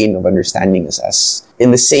same plane of understanding as us.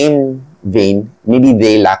 In the same vein, maybe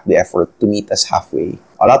they lack the effort to meet us halfway.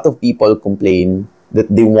 A lot of people complain that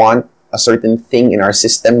they want a certain thing in our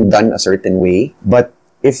system done a certain way, but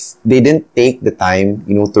if they didn't take the time,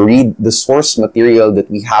 to read the source material that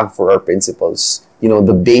we have for our principles,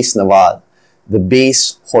 the base Naval, the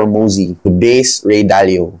base Hormozy, the base Ray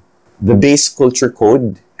Dalio, the base Culture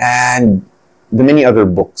Code, and the many other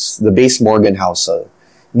books, the base Morgan Housel.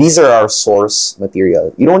 These are our source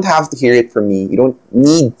material. You don't have to hear it from me. You don't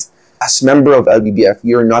need, as member of LBBF,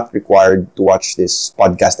 you're not required to watch this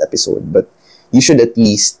podcast episode, but you should at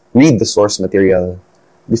least read the source material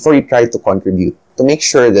before you try to contribute, to make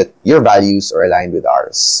sure that your values are aligned with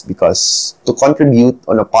ours. Because to contribute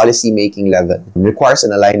on a policy-making level requires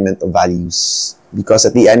an alignment of values. Because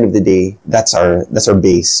at the end of the day, that's our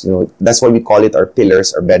base. That's why we call it our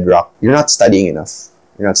pillars, our bedrock. You're not studying enough.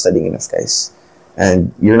 You're not studying enough, guys.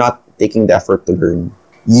 And you're not taking the effort to learn.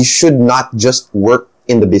 You should not just work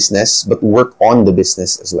in the business, but work on the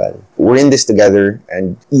business as well. We're in this together,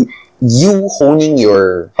 and you honing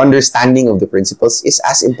your understanding of the principles is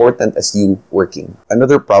as important as you working.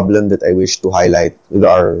 Another problem that I wish to highlight with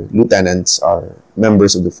our lieutenants, our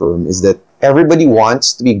members of the firm, is that everybody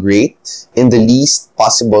wants to be great in the least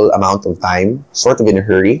possible amount of time, sort of in a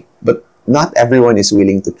hurry, but not everyone is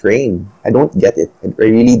willing to train. I don't get it. I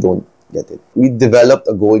really don't get it. We developed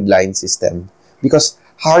a gold line system because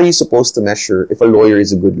how are you supposed to measure if a lawyer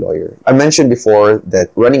is a good lawyer? I mentioned before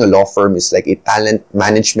that running a law firm is like a talent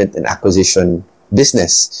management and acquisition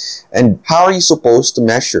business. And how are you supposed to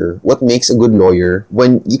measure what makes a good lawyer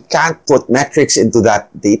when you can't put metrics into that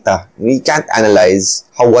data? You can't analyze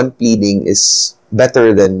how one pleading is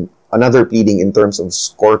better than another pleading in terms of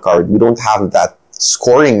scorecard. We don't have that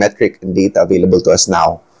scoring metric and data available to us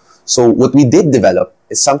now. So what we did develop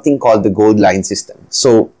is something called the gold line system.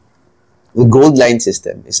 So the gold line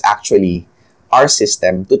system is actually our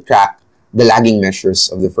system to track the lagging measures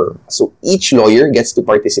of the firm. So each lawyer gets to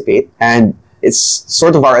participate, and it's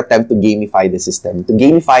sort of our attempt to gamify the system, to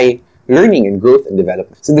gamify learning and growth and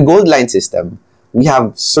development. So in the gold line system, we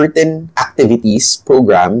have certain activities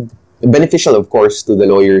programmed, beneficial, of course, to the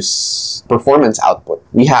lawyer's performance output.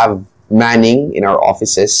 We have manning in our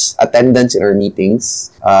offices, attendance in our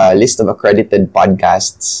meetings, list of accredited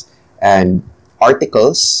podcasts, and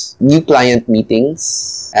articles, new client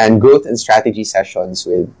meetings, and growth and strategy sessions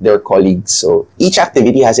with their colleagues. So each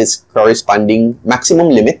activity has its corresponding maximum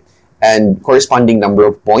limit and corresponding number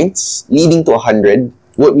of points, leading to 100.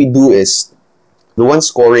 What we do is, the one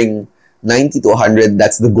scoring 90 to 100,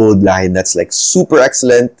 that's the gold line. That's like super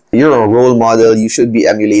excellent. You're a role model. You should be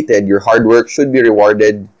emulated. Your hard work should be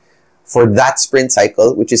rewarded. For that sprint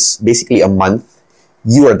cycle, which is basically a month,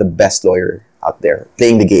 you are the best lawyer out there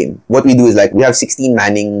playing the game. What we do is we have 16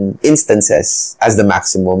 manning instances as the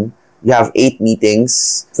maximum. You have 8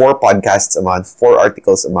 meetings, 4 podcasts a month, 4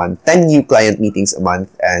 articles a month, 10 new client meetings a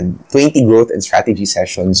month, and 20 growth and strategy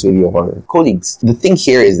sessions with your colleagues. The thing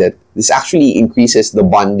here is that this actually increases the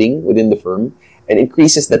bonding within the firm and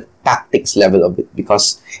increases the tactics level of it,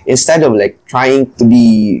 because instead of trying to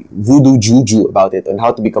be voodoo juju about it on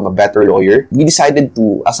how to become a better lawyer, we decided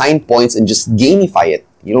to assign points and just gamify it,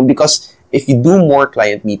 because if you do more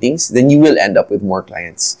client meetings, then you will end up with more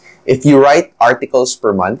clients. If you write articles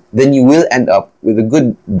per month, then you will end up with a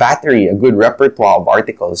good battery, a good repertoire of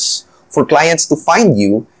articles for clients to find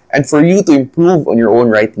you and for you to improve on your own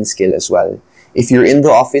writing skill as well. If you're in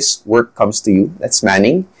the office, work comes to you. That's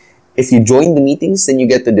manning. If you join the meetings, then you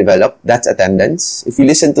get to develop. That's attendance. If you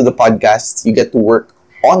listen to the podcasts, you get to work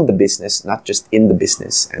on the business, not just in the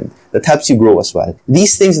business. And that helps you grow as well.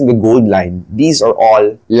 These things in the gold line, these are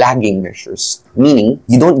all lagging measures, meaning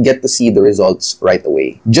you don't get to see the results right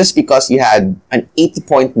away. Just because you had an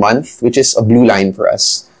 80-point month, which is a blue line for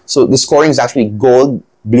us. So the scoring is actually gold,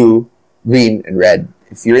 blue, green, and red.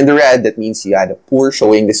 If you're in the red, that means you had a poor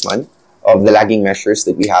showing this month of the lagging measures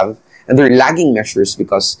that we have. And they're lagging measures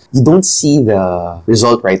because you don't see the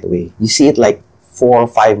result right away. You see it 4 or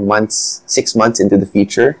 5 months, 6 months into the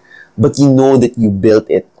future, but you know that you built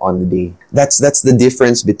it on the day. That's the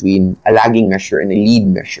difference between a lagging measure and a lead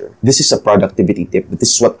measure. This is a productivity tip, but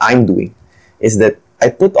this is what I'm doing, is that I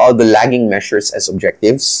put all the lagging measures as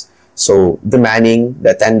objectives So the manning,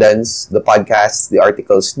 the attendance, the podcasts, the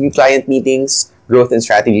articles, new client meetings, growth and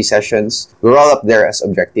strategy sessions, we're all up there as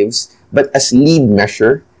objectives. But as lead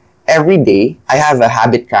measure, every day, I have a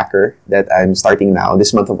habit tracker that I'm starting now,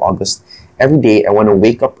 this month of August. Every day, I want to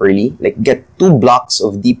wake up early, like get 2 blocks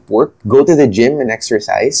of deep work, go to the gym and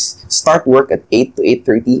exercise, start work at 8 to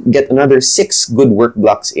 8:30, get another 6 good work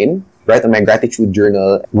blocks in, write on my gratitude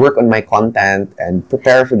journal, work on my content, and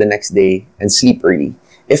prepare for the next day, and sleep early.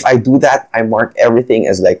 If I do that, I mark everything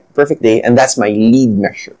as like perfect day, and that's my lead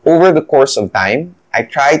measure. Over the course of time, I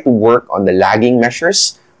try to work on the lagging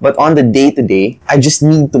measures, but on the day-to-day, I just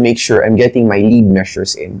need to make sure I'm getting my lead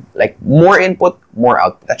measures in. Like more input, more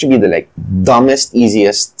output. That should be the like dumbest,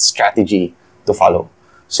 easiest strategy to follow.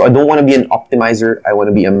 So I don't want to be an optimizer. I want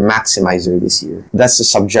to be a maximizer this year. That's the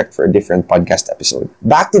subject for a different podcast episode.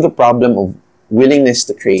 Back to the problem of willingness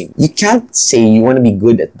to train. You can't say you want to be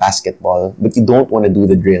good at basketball, but you don't want to do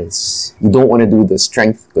the drills. You don't want to do the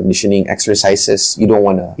strength conditioning exercises. You don't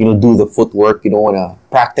want to, do the footwork. You don't want to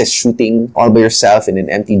practice shooting all by yourself in an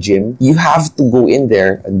empty gym. You have to go in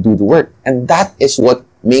there and do the work. And that is what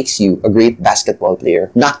makes you a great basketball player,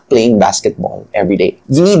 not playing basketball every day.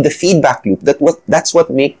 You need the feedback loop. That's what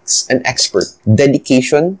makes an expert.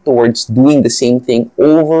 Dedication towards doing the same thing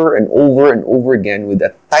over and over and over again with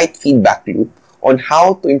a tight feedback loop on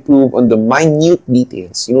how to improve on the minute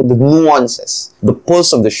details, the nuances, the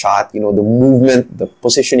pulse of the shot, the movement, the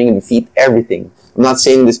positioning of the feet, everything. I'm not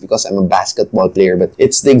saying this because I'm a basketball player, but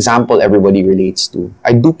it's the example everybody relates to.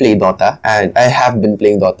 I do play Dota, and I have been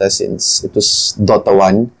playing Dota since it was Dota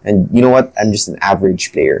 1. And you know what? I'm just an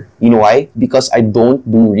average player. You know why? Because I don't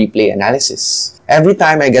do replay analysis. Every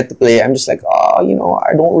time I get to play, I'm just like, I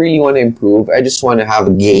don't really want to improve. I just want to have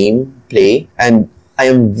a game, play, and I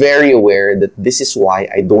am very aware that this is why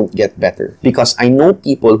I don't get better. Because I know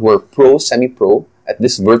people who are pro, semi-pro at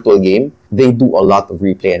this virtual game, they do a lot of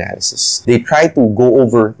replay analysis. They try to go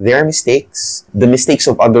over their mistakes, the mistakes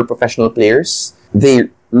of other professional players. They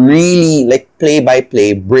really, like play by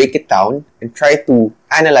play, break it down and try to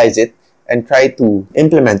analyze it and try to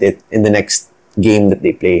implement it in the next game that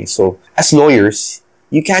they play. So as lawyers,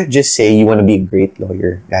 you can't just say you want to be a great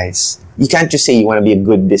lawyer, guys. You can't just say you want to be a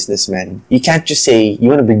good businessman. You can't just say you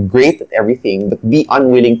want to be great at everything, but be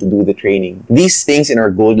unwilling to do the training. These things in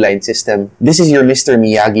our gold line system, this is your Mr.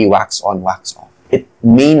 Miyagi wax on, wax off. It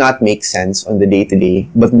may not make sense on the day-to-day,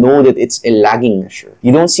 but know that it's a lagging measure.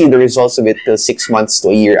 You don't see the results of it till 6 months to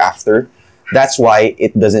a year after. That's why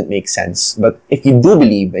it doesn't make sense. But if you do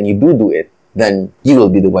believe and you do it, then you will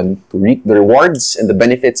be the one to reap the rewards and the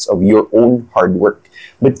benefits of your own hard work.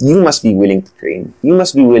 But you must be willing to train. You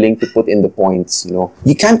must be willing to put in the points,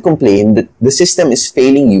 You can't complain that the system is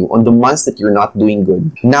failing you on the months that you're not doing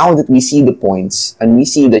good. Now that we see the points and we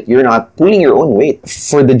see that you're not pulling your own weight.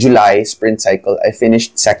 For the July sprint cycle, I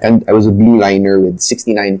finished second. I was a blue liner with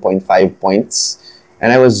 69.5 points.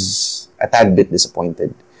 And I was a tad bit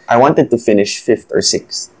disappointed. I wanted to finish 5th or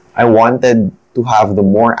 6th. I wanted to have the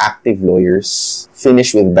more active lawyers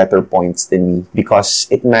finish with better points than me, because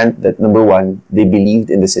it meant that, number one, they believed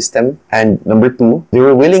in the system, and number two, they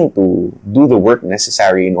were willing to do the work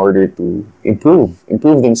necessary in order to improve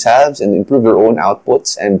themselves and improve their own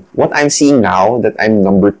outputs. And what I'm seeing now, that I'm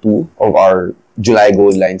number 2 of our July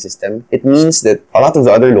Gold Line system, it means that a lot of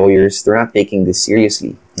the other lawyers, they're not taking this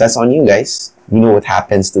seriously. That's on you guys. You know what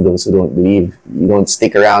happens to those who don't believe. You don't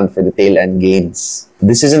stick around for the tail end gains.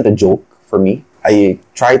 This isn't a joke for me. I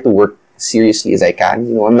try to work seriously as I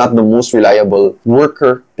can. I'm not the most reliable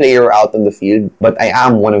player out on the field, but I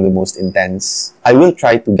am one of the most intense. I will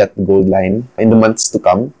try to get the gold line in the months to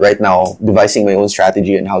come. Right now, devising my own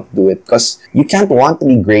strategy on how to do it, because you can't want to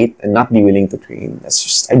be great and not be willing to train. That's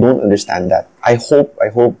just, I don't understand that. I hope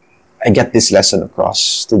I get this lesson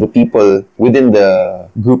across to the people within the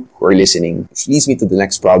group who are listening. Which leads me to the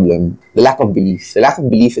next problem, the lack of belief. The lack of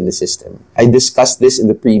belief in the system. I discussed this in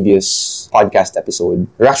the previous podcast episode.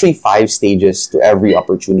 There are actually 5 stages to every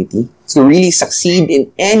opportunity. So to really succeed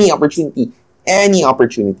in any opportunity, and you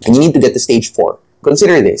need to get to stage 4.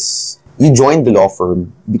 Consider this. You joined the law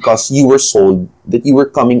firm because you were sold that you were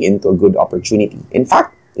coming into a good opportunity.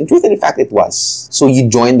 In truth and in fact, it was. So you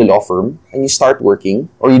join the law firm and you start working,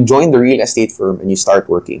 or you join the real estate firm and you start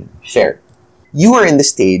working. Fair. You are in the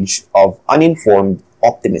stage of uninformed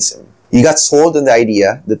optimism. You got sold on the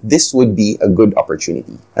idea that this would be a good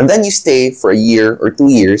opportunity. And then you stay for a year or 2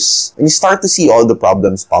 years and you start to see all the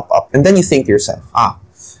problems pop up. And then you think to yourself,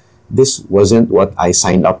 this wasn't what I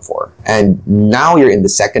signed up for. And now you're in the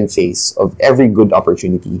second phase of every good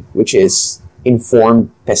opportunity, which is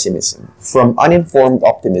informed pessimism. From uninformed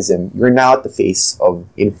optimism, you're now at the phase of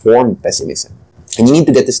informed pessimism. And you need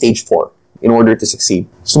to get to stage 4 in order to succeed.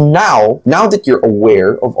 So now that you're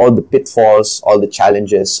aware of all the pitfalls, all the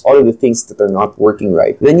challenges, all of the things that are not working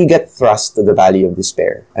right, then you get thrust to the valley of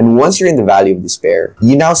despair. And once you're in the valley of despair,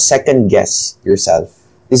 you now second guess yourself.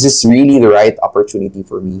 Is this really the right opportunity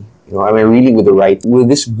for me? You know, am I really with the right? Will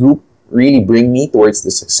this group really bring me towards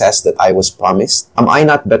the success that I was promised? Am I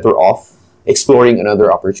not better off exploring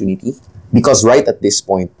another opportunity? Because right at this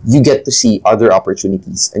point, you get to see other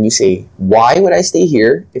opportunities and you say, why would I stay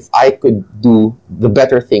here if I could do the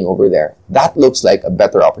better thing over there? That looks like a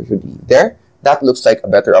better opportunity there. That looks like a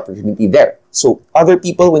better opportunity there. So other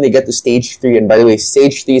people, when they get to stage 3, and by the way,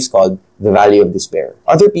 stage 3 is called the valley of despair.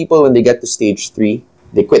 Other people, when they get to stage 3,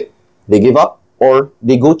 they quit, they give up, or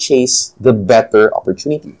they go chase the better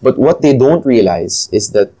opportunity. But what they don't realize is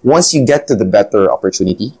that once you get to the better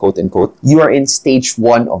opportunity, quote unquote, you are in stage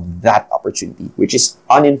 1 of that opportunity, which is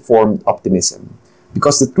uninformed optimism.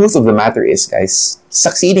 Because the truth of the matter is, guys,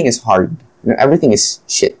 succeeding is hard. You know, everything is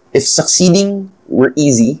shit. If succeeding were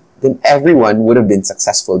easy, then everyone would have been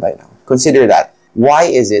successful by now. Consider that. Why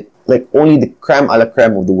is it like only the creme a la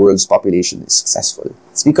creme of the world's population is successful?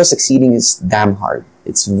 It's because succeeding is damn hard.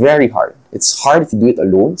 It's very hard. It's hard if you do it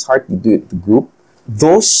alone. It's hard if you do it with a group.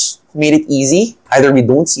 Those who made it easy, either we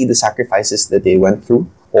don't see the sacrifices that they went through,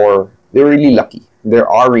 or they're really lucky. There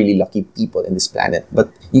are really lucky people in this planet,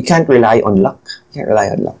 but you can't rely on luck. You can't rely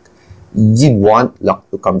on luck. You'd want luck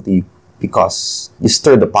to come to you because you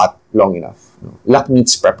stir the pot long enough. Luck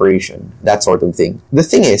needs preparation, that sort of thing. The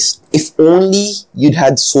thing is, if only you'd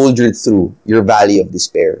had soldiered through your valley of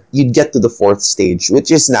despair, you'd get to the 4th stage,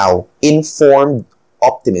 which is now informed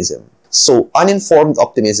optimism. So uninformed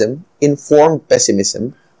optimism, informed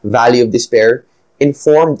pessimism, valley of despair,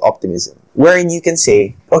 informed optimism, wherein you can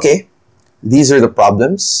say, okay, these are the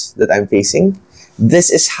problems that I'm facing.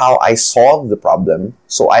 This is how I solve the problem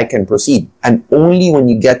so I can proceed. And only when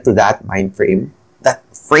you get to that mind frame, that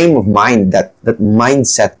frame of mind, that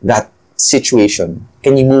mindset, that situation,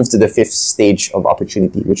 can you move to the 5th stage of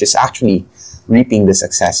opportunity, which is actually reaping the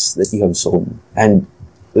success that you have sown. And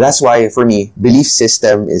that's why, for me, belief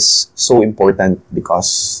system is so important,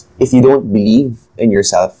 because if you don't believe in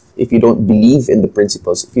yourself, if you don't believe in the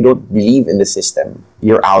principles, if you don't believe in the system,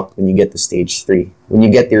 you're out when you get to stage 3. When you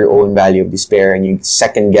get to your own valley of despair and you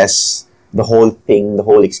second guess the whole thing, the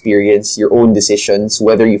whole experience, your own decisions,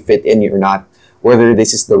 whether you fit in or not, whether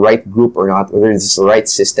this is the right group or not, whether this is the right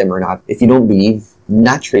system or not. If you don't believe,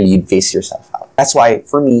 naturally you'd face yourself out. That's why,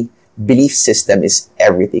 for me, belief system is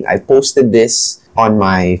everything. I posted this on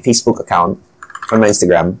my Facebook account, on my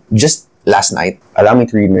Instagram, just last night. Allow me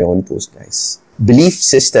to read my own post, guys. Belief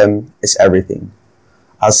system is everything.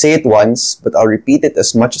 I'll say it once, but I'll repeat it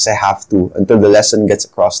as much as I have to until the lesson gets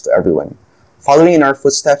across to everyone. Following in our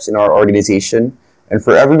footsteps in our organization, and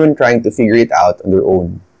for everyone trying to figure it out on their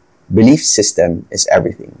own. Belief system is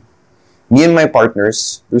everything. Me and my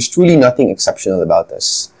partners, there's truly nothing exceptional about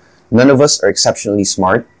us. None of us are exceptionally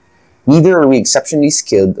smart. Neither are we exceptionally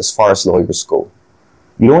skilled as far as lawyers go.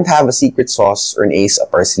 We don't have a secret sauce or an ace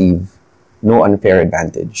up our sleeve. No unfair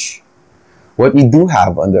advantage. What we do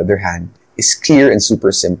have, on the other hand, is clear and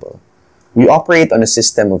super simple. We operate on a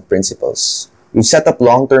system of principles. We've set up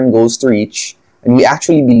long-term goals to reach, and we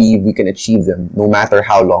actually believe we can achieve them no matter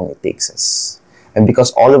how long it takes us. And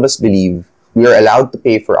because all of us believe, we are allowed to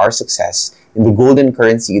pay for our success in the golden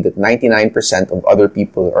currency that 99% of other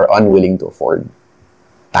people are unwilling to afford.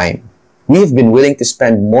 Time. We have been willing to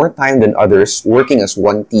spend more time than others working as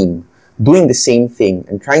one team, doing the same thing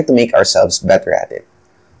and trying to make ourselves better at it.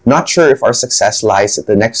 Not sure if our success lies at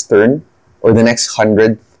the next turn, or the next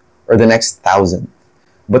 100th, or the next 1,000th,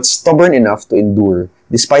 but stubborn enough to endure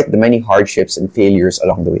despite the many hardships and failures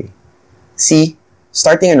along the way. See,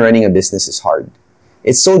 starting and running a business is hard.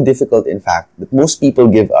 It's so difficult, in fact, that most people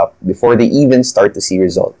give up before they even start to see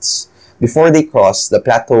results, before they cross the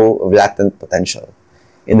plateau of latent potential.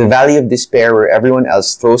 In the valley of despair where everyone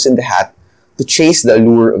else throws in the hat to chase the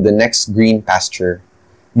allure of the next green pasture,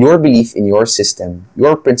 your belief in your system,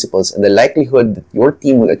 your principles, and the likelihood that your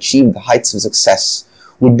team will achieve the heights of success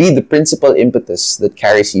would be the principal impetus that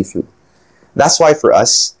carries you through. That's why for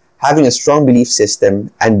us, having a strong belief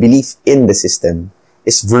system and belief in the system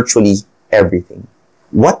is virtually everything.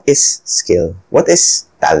 What is skill? What is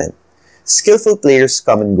talent? Skillful players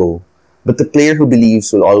come and go, but the player who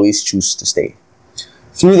believes will always choose to stay.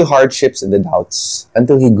 Through the hardships and the doubts,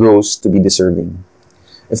 until he grows to be deserving.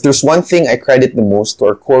 If there's one thing I credit the most to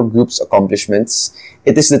our core group's accomplishments,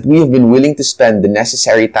 it is that we have been willing to spend the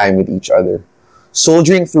necessary time with each other,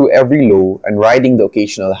 soldiering through every low and riding the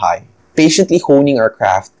occasional high, patiently honing our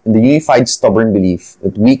craft in the unified stubborn belief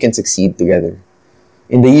that we can succeed together.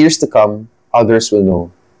 In the years to come, others will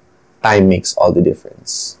know time makes all the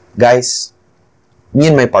difference. Guys, me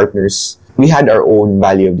and my partners, we had our own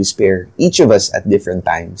valley of despair, each of us at different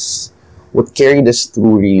times. What carried us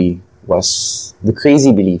through really was the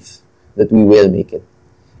crazy belief that we will make it.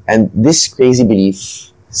 And this crazy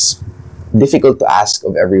belief is difficult to ask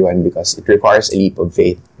of everyone because it requires a leap of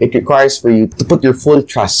faith. It requires for you to put your full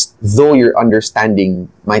trust, though your understanding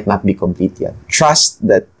might not be complete yet. Trust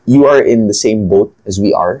that you are in the same boat as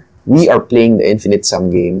we are. We are playing the infinite sum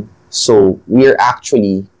game. So we are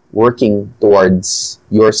actually working towards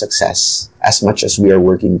your success as much as we are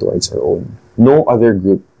working towards our own. No other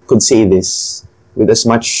group could say this with as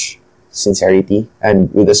much sincerity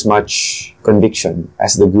and with as much conviction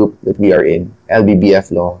as the group that we are in,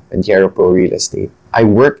 LBBF Law and Tierra PRO Real Estate. I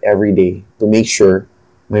work every day to make sure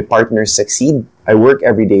my partners succeed. I work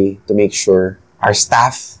every day to make sure our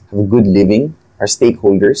staff have a good living, our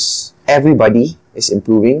stakeholders, everybody is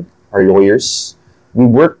improving, our lawyers. We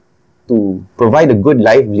work to provide a good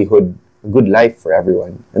livelihood, a good life for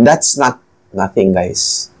everyone. And that's not nothing,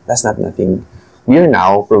 guys. That's not nothing. We are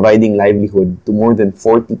now providing livelihood to more than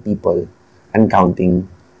 40 people and counting.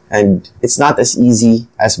 And it's not as easy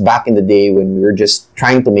as back in the day when we were just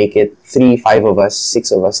trying to make it 3, 5 of us,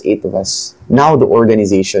 6 of us, 8 of us. Now the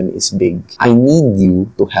organization is big. I need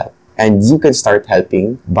you to help. And you can start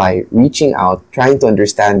helping by reaching out, trying to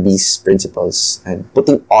understand these principles and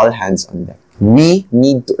putting all hands on deck. We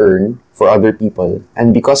need to earn for other people.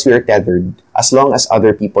 And because we are tethered, as long as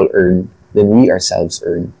other people earn, then we ourselves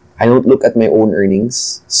earn. I don't look at my own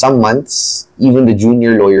earnings. Some months, even the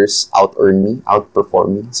junior lawyers out-earn me,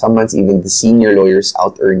 outperform me. Some months, even the senior lawyers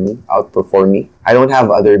out-earn me, outperform me. I don't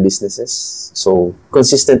have other businesses. So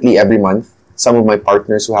consistently every month, some of my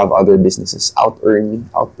partners who have other businesses out-earn me,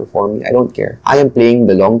 outperform me. I don't care. I am playing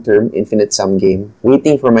the long-term infinite sum game,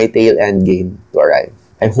 waiting for my tail-end game to arrive.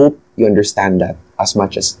 I hope you understand that as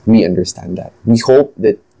much as we understand that. We hope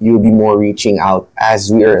that you'll be more reaching out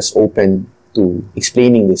as we are as open to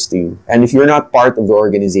explaining this to you. And if you're not part of the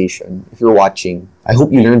organization, if you're watching, I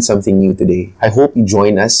hope you learned something new today. I hope you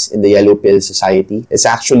join us in the Yellow Pill Society. It's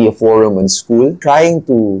actually a forum on school trying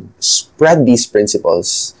to spread these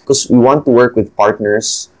principles because we want to work with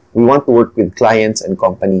partners. We want to work with clients and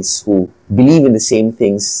companies who believe in the same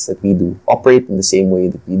things that we do, operate in the same way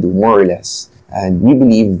that we do, more or less. And we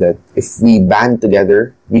believe that if we band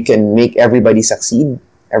together, we can make everybody succeed,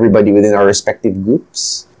 everybody within our respective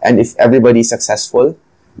groups. And if everybody is successful,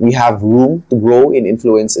 we have room to grow in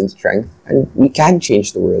influence and strength. And we can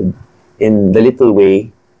change the world in the little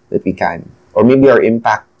way that we can. Or maybe our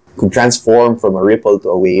impact could transform from a ripple to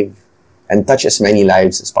a wave and touch as many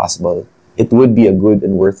lives as possible. It would be a good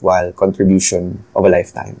and worthwhile contribution of a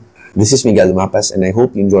lifetime. This is Miguel Lumapas, and I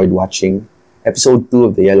hope you enjoyed watching episode 2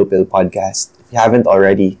 of the Yellow Pill podcast. If you haven't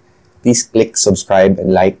already, please click subscribe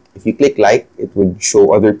and like. If you click like, it would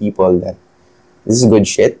show other people that this is good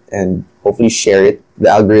shit, and hopefully share it. The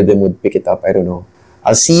algorithm would pick it up. I don't know.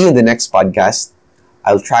 I'll see you in the next podcast.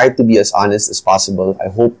 I'll try to be as honest as possible. I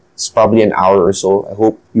hope it's probably an hour or so. I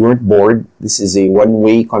hope you weren't bored. This is a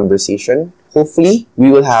one-way conversation. Hopefully, we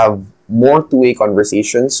will have more two-way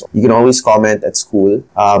conversations. You can always comment at school.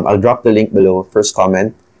 I'll drop the link below. First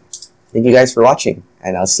comment. Thank you guys for watching,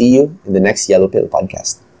 and I'll see you in the next Yellow Pill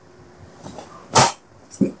podcast.